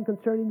from heaven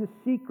concerning the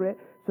secret,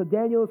 so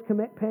Daniel's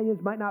companions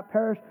might not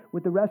perish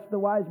with the rest of the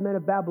wise men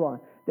of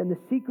Babylon. Then the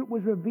secret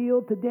was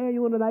revealed to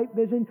Daniel in a night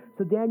vision,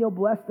 so Daniel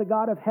blessed the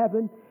God of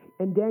heaven.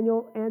 And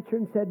Daniel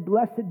answered and said,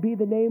 blessed be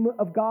the name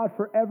of God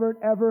forever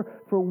and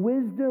ever, for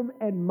wisdom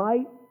and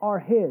might are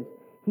his.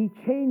 He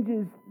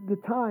changes the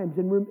times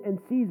and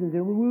seasons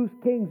and removes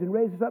kings and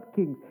raises up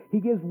kings.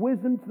 He gives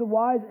wisdom to the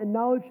wise and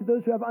knowledge to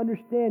those who have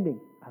understanding.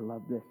 I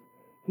love this.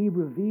 He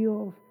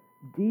reveals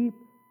deep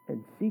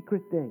and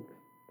secret things.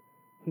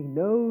 He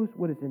knows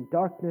what is in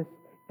darkness,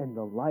 and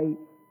the light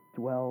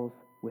dwells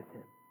with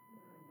him.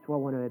 That's why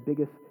one of my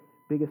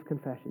biggest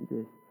confessions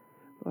is,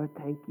 Lord,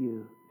 thank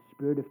you,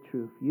 Spirit of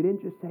truth. You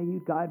didn't just say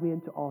you'd guide me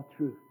into all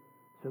truth.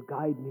 So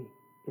guide me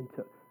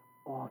into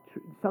all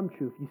truth. Some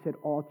truth. You said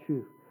all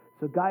truth.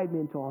 So guide me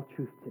into all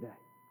truth today.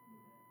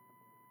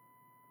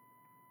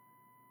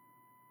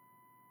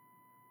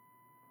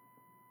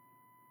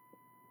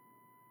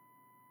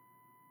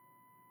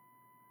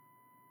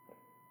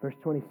 Verse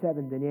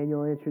 27, then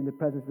Daniel answered in the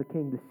presence of the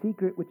king, the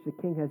secret which the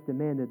king has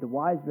demanded, the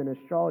wise men,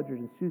 astrologers,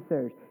 and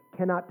soothsayers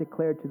cannot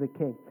declare to the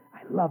king.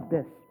 I love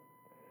this.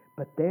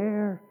 But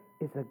there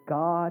is a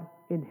God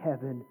in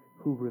heaven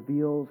who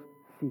reveals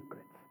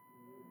secrets.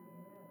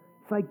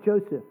 It's like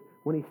Joseph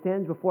when he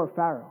stands before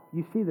Pharaoh.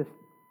 You see this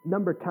a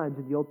number of times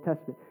in the Old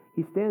Testament.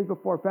 He stands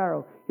before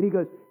Pharaoh and he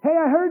goes, hey,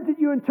 I heard that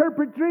you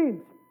interpret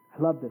dreams.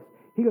 I love this.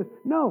 He goes,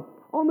 no,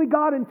 only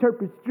God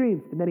interprets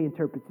dreams. And then he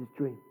interprets his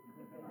dream.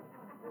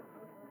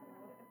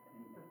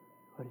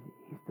 What is it?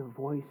 He's the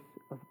voice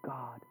of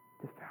God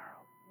to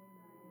Pharaoh.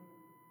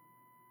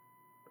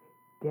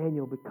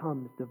 Daniel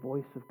becomes the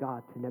voice of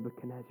God to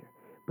Nebuchadnezzar.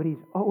 But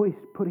he's always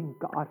putting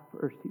God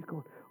first. He's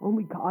going,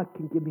 only God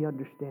can give me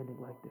understanding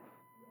like this.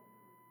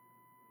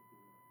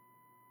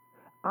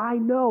 I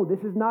know this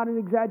is not an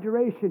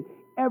exaggeration.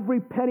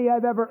 Every penny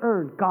I've ever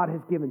earned, God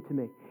has given to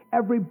me.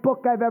 Every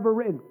book I've ever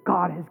written,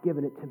 God has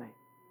given it to me.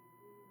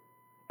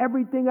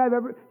 Everything I've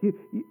ever...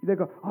 They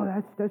go,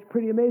 oh, that's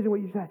pretty amazing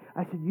what you said.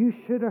 I said, you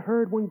should have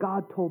heard when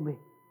God told me.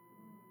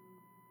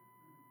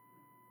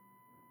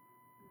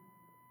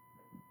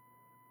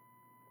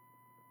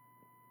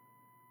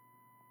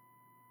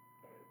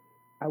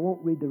 I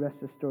won't read the rest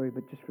of the story,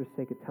 but just for the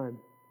sake of time.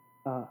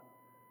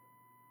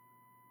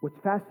 What's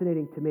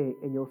fascinating to me,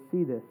 and you'll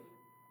see this,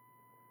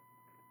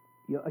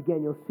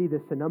 you'll see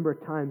this a number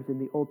of times in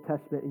the Old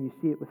Testament, and you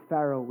see it with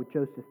Pharaoh, with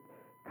Joseph,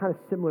 kind of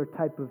similar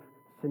type of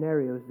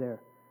scenarios there.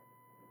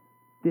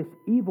 This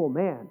evil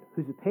man,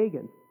 who's a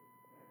pagan,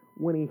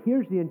 when he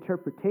hears the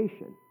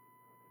interpretation,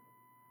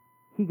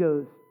 he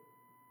goes,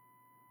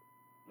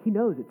 he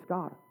knows it's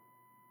God.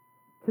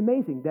 It's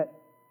amazing that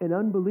an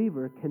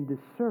unbeliever can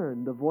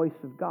discern the voice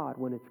of God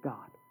when it's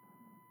God.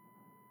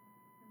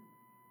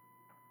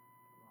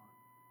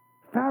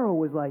 Pharaoh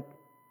was like,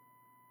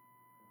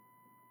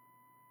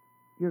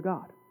 you're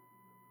God.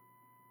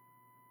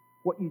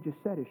 What you just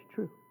said is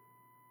true.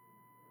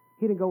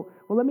 He didn't go,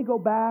 well, let me go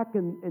back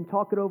and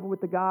talk it over with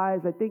the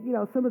guys. I think,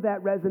 some of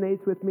that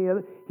resonates with me.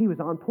 He was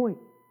on point.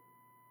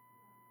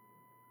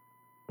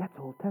 That's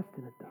Old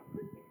Testament, though.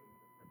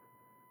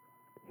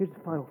 Here's the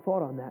final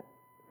thought on that.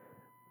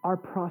 Our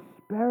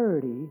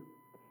prosperity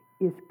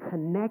is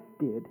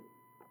connected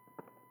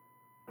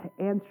to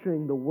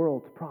answering the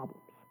world's problems.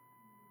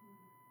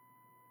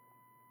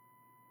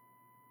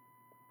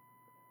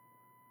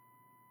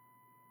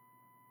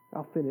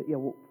 I'll finish. Yeah,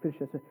 we'll finish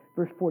this.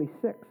 Verse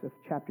 46 of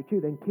chapter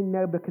 2. Then King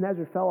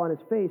Nebuchadnezzar fell on his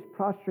face,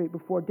 prostrate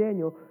before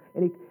Daniel.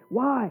 And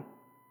why?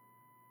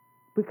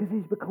 Because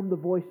he's become the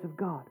voice of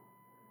God.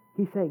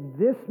 He's saying,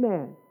 this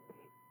man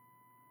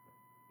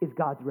is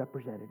God's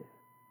representative.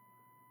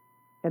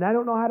 And I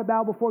don't know how to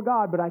bow before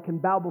God, but I can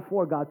bow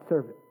before God's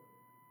servant.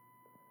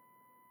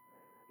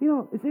 You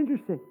know, it's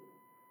interesting.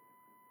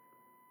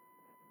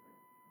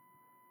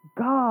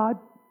 God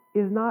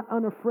is not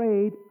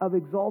unafraid of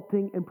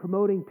exalting and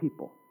promoting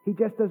people. He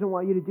just doesn't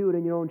want you to do it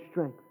in your own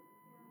strength.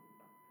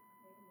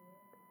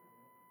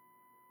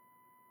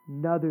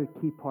 Another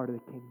key part of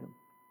the kingdom.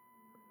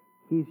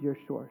 He's your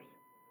source.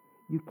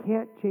 You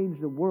can't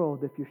change the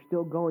world if you're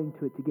still going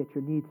to it to get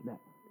your needs met.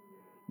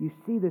 You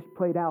see this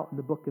played out in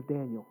the book of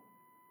Daniel.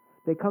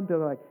 They come to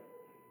like,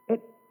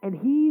 and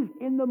he's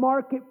in the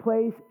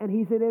marketplace and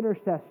he's an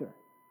intercessor.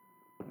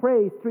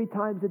 Prays 3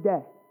 times a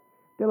day.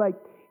 They're like,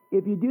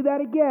 if you do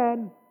that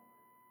again,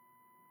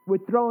 we're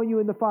throwing you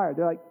in the fire.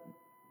 They're like,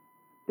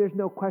 there's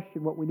no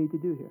question what we need to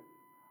do here.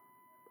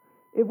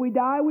 If we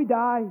die, we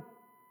die,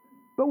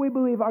 but we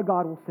believe our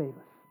God will save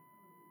us.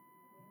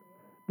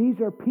 These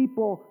are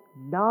people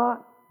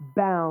not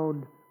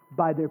bound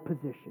by their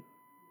position.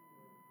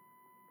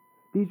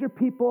 These are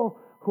people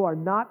who are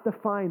not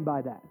defined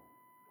by that.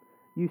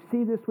 You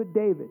see this with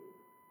David.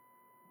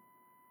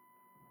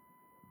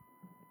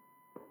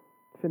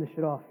 Finish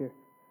it off here.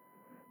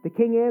 The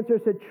king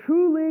answered, said,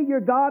 truly your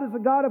God is a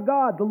God of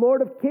God, the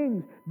Lord of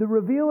kings, the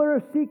revealer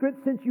of secrets,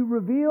 since you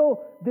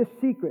reveal this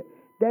secret.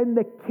 Then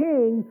the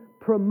king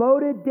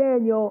promoted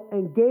Daniel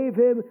and gave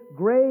him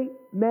great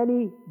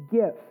many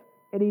gifts.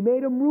 And he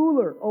made him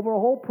ruler over a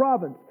whole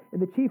province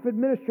and the chief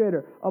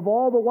administrator of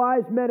all the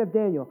wise men of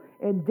Daniel.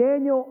 And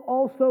Daniel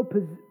also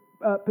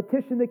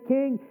petitioned the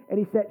king, and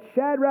he said,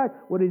 Shadrach,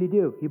 what did he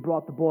do? He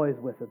brought the boys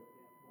with him.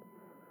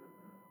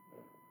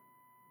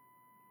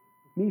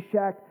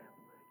 Meshach,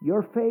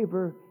 your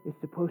favor is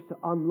supposed to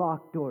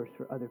unlock doors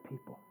for other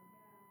people.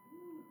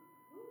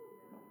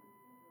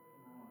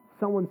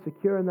 Someone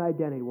secure in their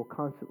identity will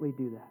constantly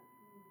do that.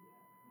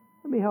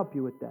 Let me help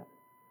you with that.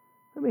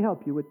 Let me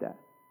help you with that.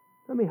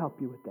 Let me help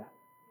you with that.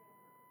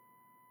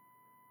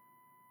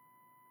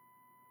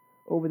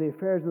 Over the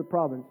affairs of the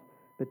province,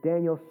 but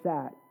Daniel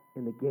sat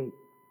in the gate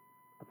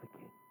of the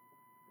king.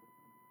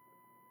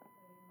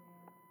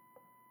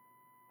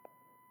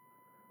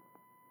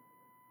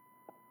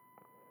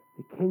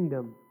 The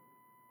kingdom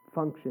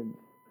functions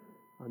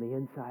on the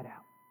inside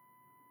out.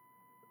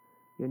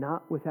 You're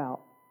not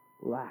without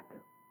lack.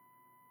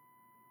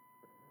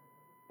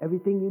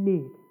 Everything you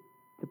need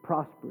to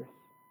prosper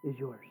is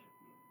yours.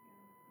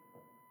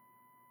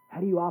 How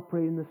do you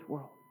operate in this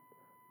world?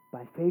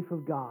 By faith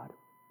of God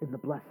and the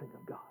blessing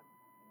of God.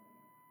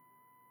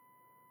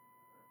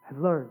 I've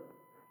learned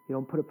you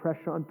don't put a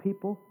pressure on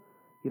people,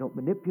 you don't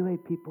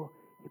manipulate people,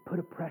 you put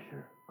a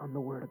pressure on the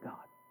Word of God.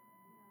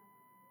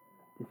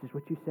 This is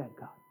what you said,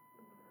 God.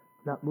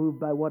 Not moved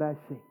by what I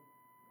see.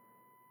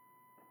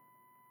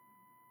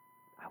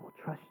 I will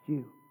trust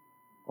you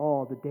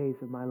all the days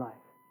of my life.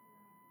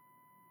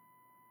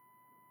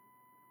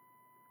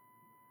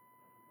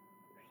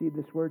 Receive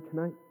this word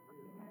tonight.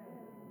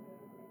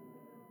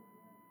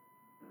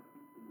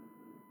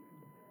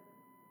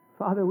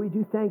 Father, we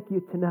do thank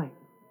you tonight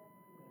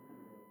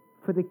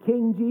for the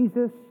King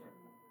Jesus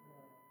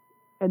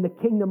and the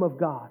kingdom of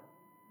God.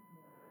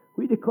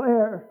 We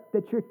declare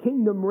that your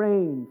kingdom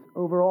reigns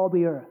over all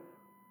the earth.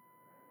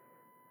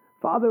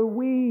 Father,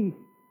 we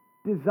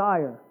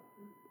desire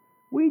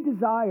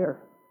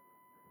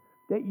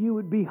that you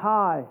would be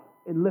high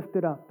and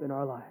lifted up in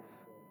our lives.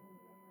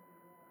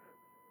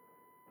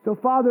 So,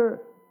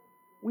 Father,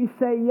 we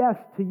say yes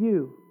to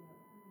you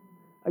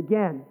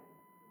again.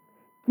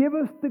 Give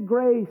us the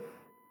grace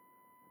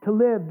to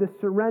live the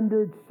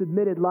surrendered,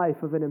 submitted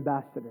life of an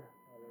ambassador.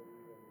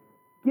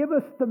 Give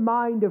us the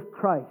mind of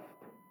Christ.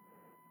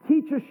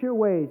 Teach us your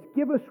ways.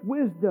 Give us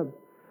wisdom.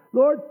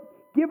 Lord,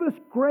 give us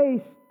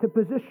grace to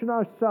position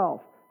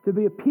ourselves to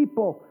be a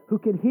people who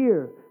can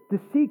hear the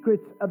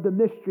secrets of the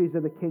mysteries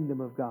of the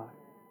kingdom of God.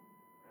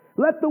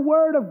 Let the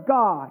word of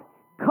God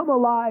come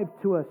alive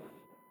to us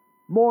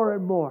more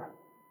and more.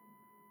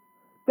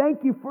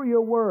 Thank you for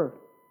your word.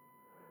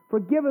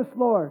 Forgive us,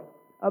 Lord,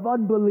 of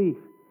unbelief.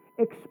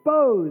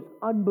 Expose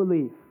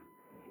unbelief.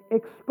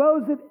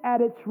 Expose it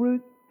at its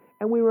root,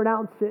 and we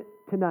renounce it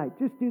tonight.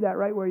 Just do that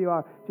right where you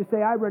are. Just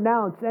say, I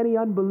renounce any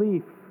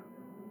unbelief.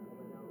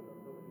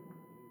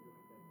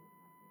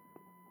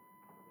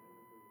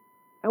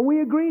 And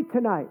we agree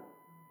tonight,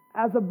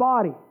 as a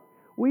body,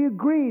 we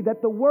agree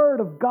that the Word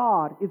of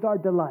God is our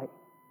delight.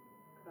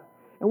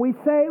 And we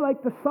say,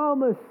 like the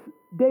psalmist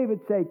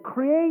David said,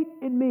 create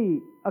in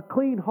me a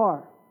clean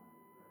heart.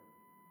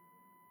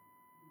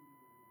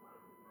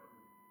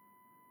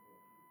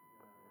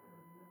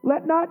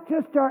 Let not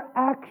just our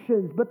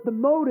actions, but the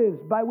motives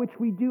by which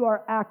we do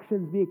our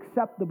actions be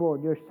acceptable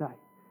in your sight.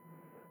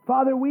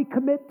 Father, we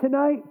commit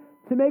tonight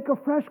to make a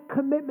fresh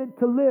commitment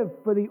to live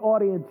for the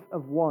audience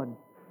of one.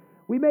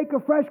 We make a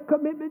fresh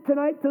commitment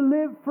tonight to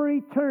live for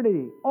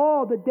eternity,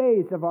 all the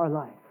days of our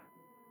life.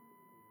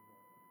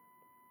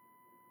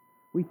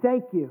 We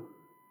thank you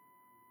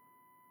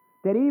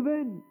that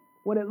even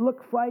when it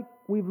looks like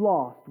we've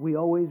lost, we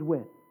always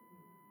win.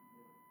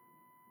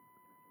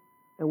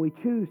 And we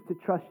choose to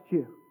trust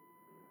you.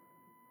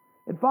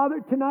 And Father,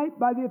 tonight,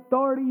 by the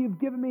authority you've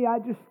given me, I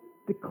just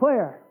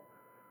declare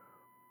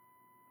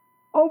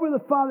over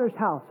the Father's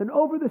house and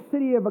over the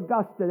city of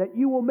Augusta that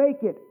you will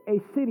make it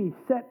a city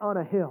set on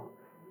a hill.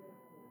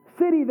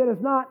 City that is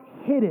not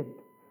hidden.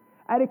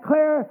 I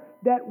declare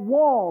that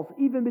walls,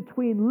 even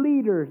between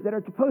leaders that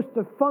are supposed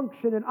to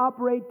function and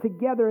operate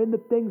together in the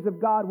things of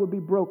God, will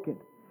be broken.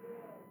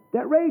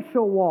 That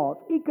racial walls,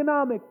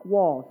 economic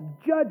walls,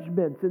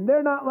 judgments, and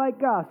they're not like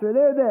us, or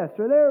they're this,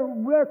 or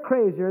they're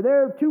crazy, or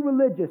they're too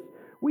religious.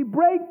 We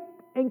break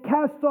and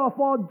cast off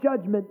all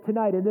judgment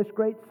tonight in this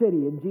great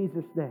city in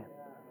Jesus' name.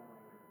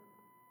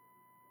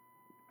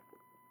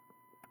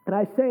 And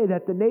I say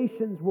that the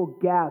nations will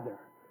gather.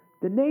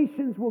 The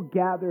nations will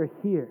gather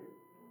here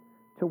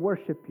to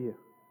worship you.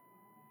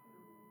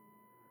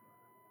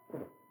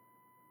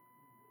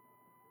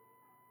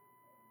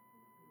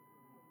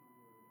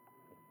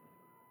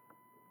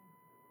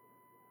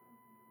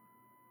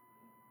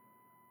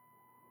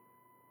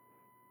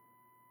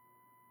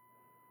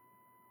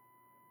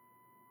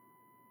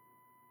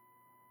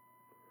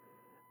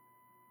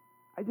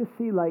 I just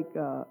see like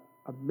a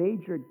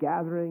major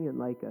gathering in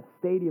like a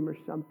stadium or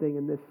something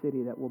in this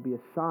city that will be a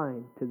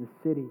sign to the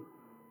city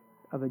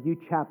of a new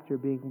chapter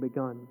being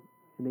begun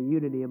in the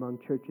unity among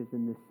churches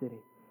in this city.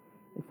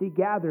 I see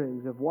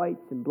gatherings of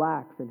whites and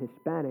blacks and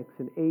Hispanics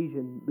and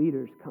Asian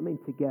leaders coming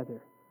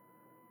together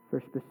for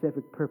a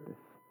specific purpose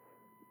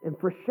and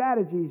for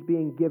strategies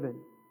being given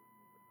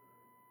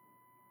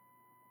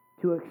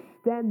to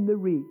extend the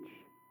reach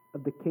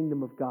of the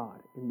kingdom of God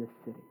in this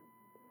city.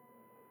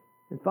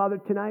 And Father,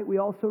 tonight we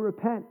also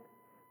repent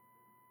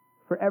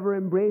for ever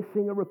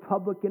embracing a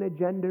Republican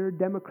agenda or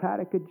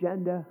Democratic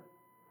agenda.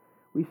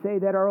 We say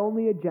that our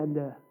only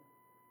agenda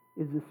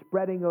is the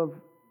spreading of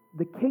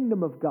the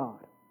kingdom of God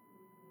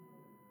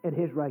and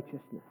His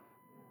righteousness.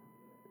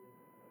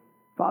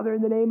 Father,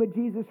 in the name of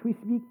Jesus, we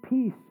speak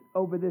peace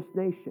over this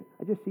nation.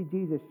 I just see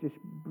Jesus just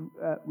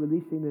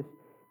releasing this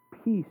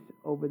peace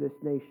over this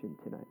nation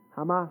tonight.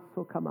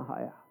 Hamaso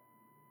kamahaya.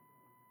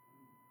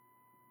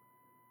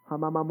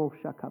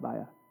 Hamamamosha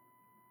kabaya.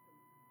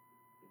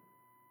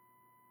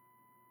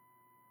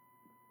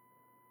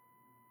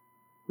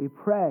 We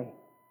pray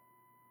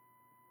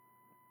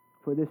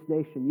for this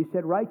nation. You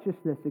said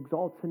righteousness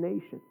exalts a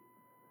nation.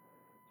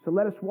 So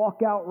let us walk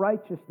out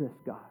righteousness,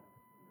 God.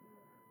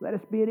 Let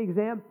us be an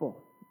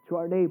example to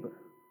our neighbor.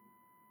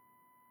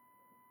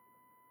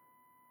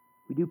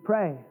 We do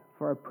pray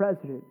for our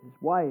president, his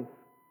wife,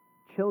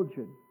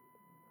 children,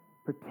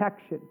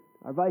 protection,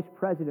 our Vice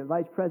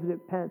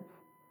President Pence,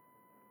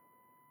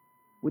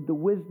 with the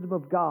wisdom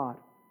of God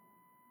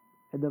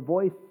and the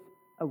voice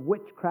of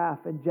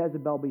witchcraft and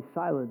Jezebel be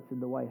silenced in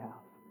the White House.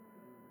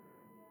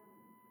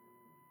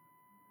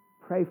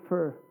 Pray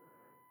for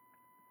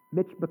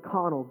Mitch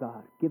McConnell,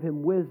 God. Give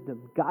him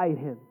wisdom, guide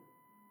him,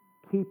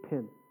 keep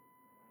him.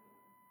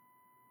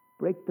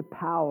 Break the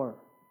power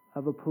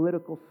of a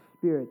political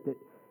spirit that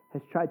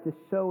has tried to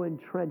so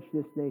entrench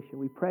this nation.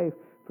 We pray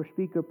for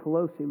Speaker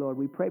Pelosi, Lord.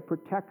 We pray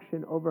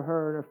protection over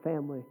her and her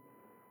family.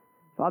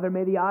 Father,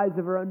 may the eyes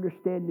of her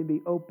understanding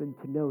be open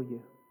to know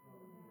you.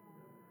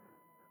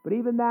 But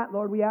even that,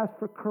 Lord, we ask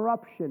for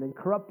corruption and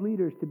corrupt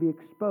leaders to be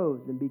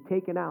exposed and be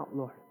taken out,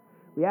 Lord.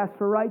 We ask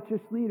for righteous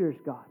leaders,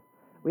 God.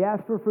 We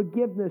ask for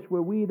forgiveness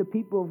where we, the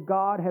people of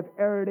God, have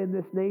erred in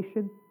this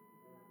nation.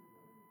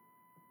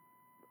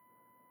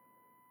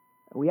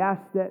 We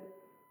ask that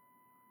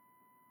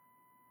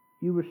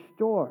you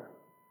restore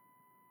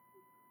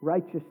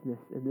righteousness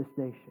in this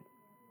nation.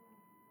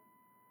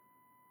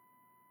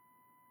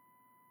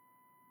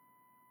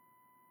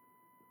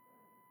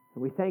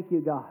 And we thank you,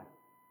 God,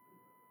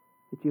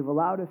 that you've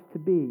allowed us to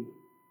be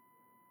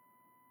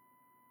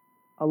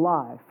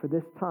alive for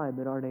this time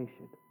in our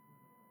nation.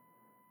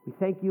 We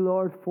thank you,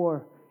 Lord,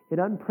 for an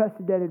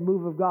unprecedented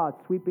move of God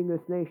sweeping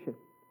this nation.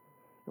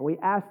 And we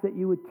ask that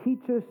you would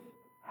teach us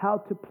how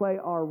to play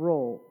our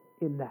role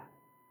in that.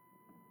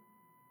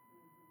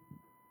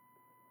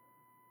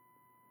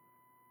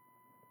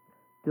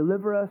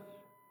 Deliver us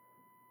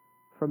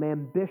from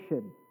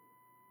ambition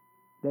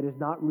that is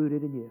not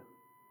rooted in you,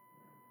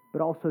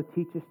 but also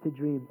teach us to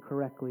dream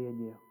correctly in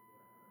you.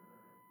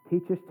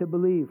 Teach us to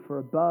believe for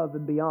above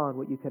and beyond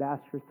what you could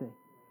ask or think.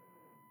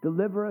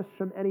 Deliver us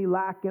from any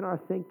lack in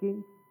our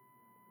thinking.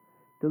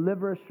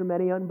 Deliver us from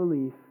any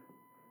unbelief,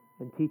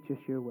 and teach us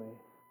your ways.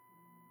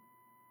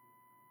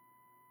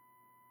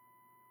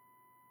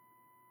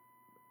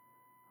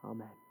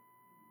 Amen.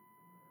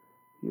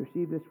 If you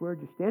receive this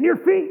word, just stand on your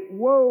feet.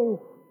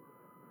 Whoa.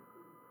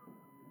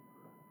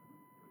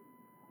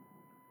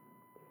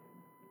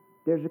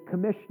 There's a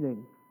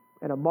commissioning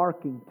and a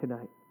marking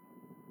tonight.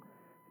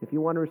 If you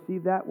want to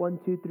receive that, 1,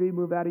 2, 3,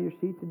 move out of your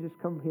seats and just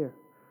come here.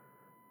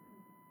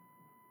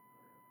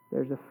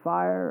 There's a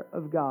fire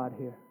of God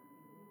here.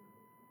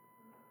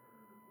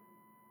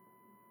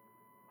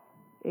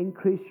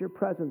 Increase your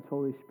presence,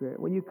 Holy Spirit.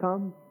 When you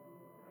come,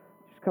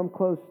 just come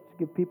close to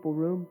give people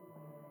room.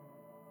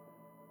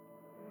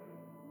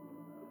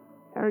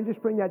 Aaron,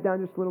 just bring that down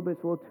just a little bit.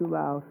 It's a little too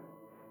loud.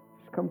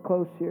 Just come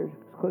close here,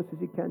 as close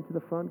as you can to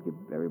the front. Give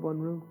everyone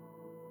room.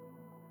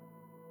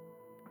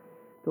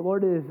 The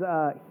Lord is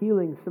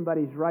healing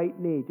somebody's right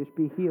knee. Just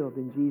be healed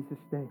in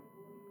Jesus' name.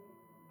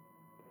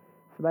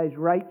 Somebody's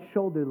right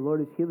shoulder. The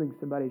Lord is healing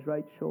somebody's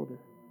right shoulder.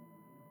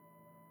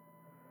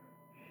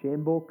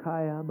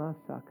 Shembokaya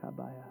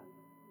masakabaya.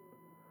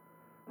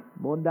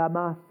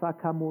 Mondama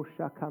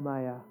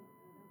sakamoshakamaya.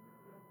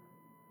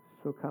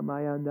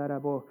 Sokamaya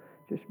andarabo.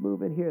 Just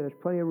move in here. There's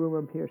plenty of room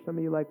up here. Some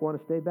of you want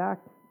to stay back.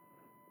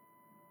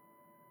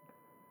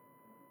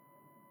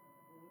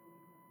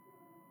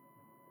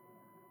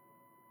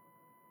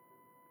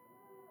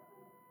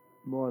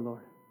 More,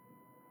 Lord.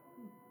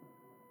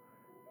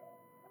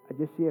 I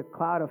just see a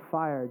cloud of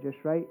fire just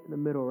right in the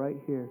middle, right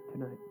here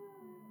tonight.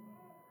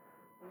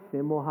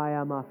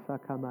 Simohaya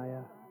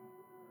masakamaya.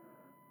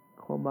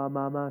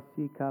 Komamama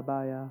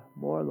sikabaya.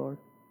 More, Lord.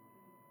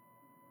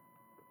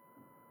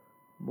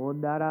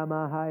 Mondara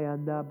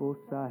mahayanda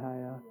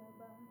bosahaya.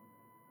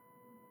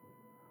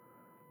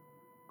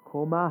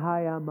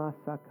 Komahaya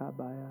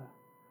masakabaya.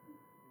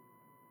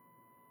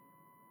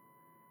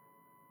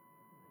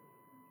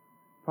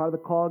 Part of the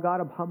call of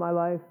God upon my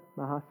life,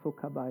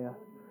 mahasokabaya, is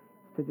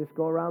to just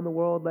go around the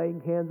world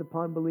laying hands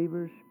upon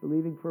believers,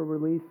 believing for a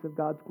release of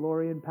God's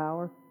glory and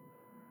power.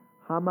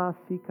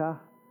 Hamasika,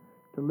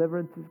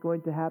 deliverance is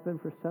going to happen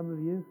for some of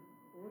you.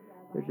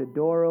 There's a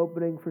door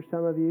opening for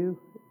some of you.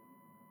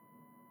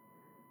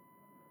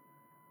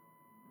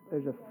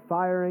 There's a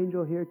fire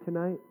angel here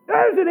tonight.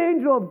 There's an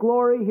angel of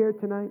glory here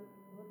tonight.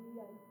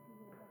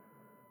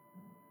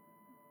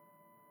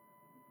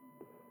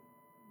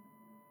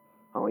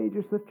 I want you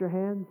to just lift your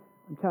hands.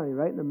 I'm telling you,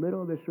 right in the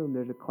middle of this room,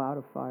 there's a cloud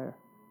of fire.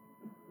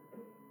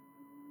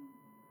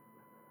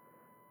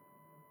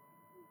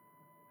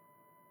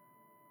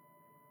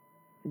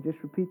 And just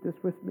repeat this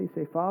with me.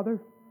 Say, Father,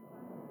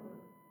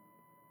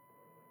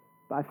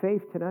 by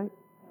faith tonight,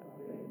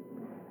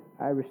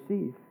 I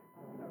receive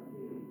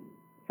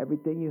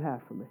everything you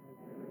have for me.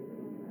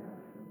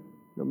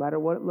 No matter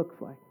what it looks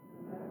like.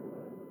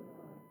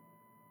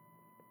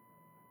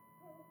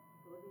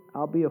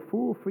 I'll be a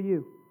fool for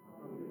you.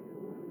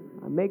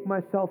 I make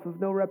myself of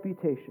no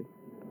reputation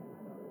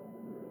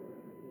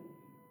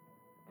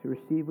to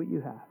receive what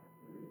you have.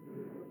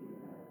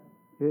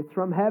 If it's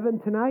from heaven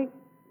tonight,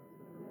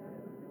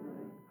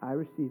 I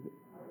receive it.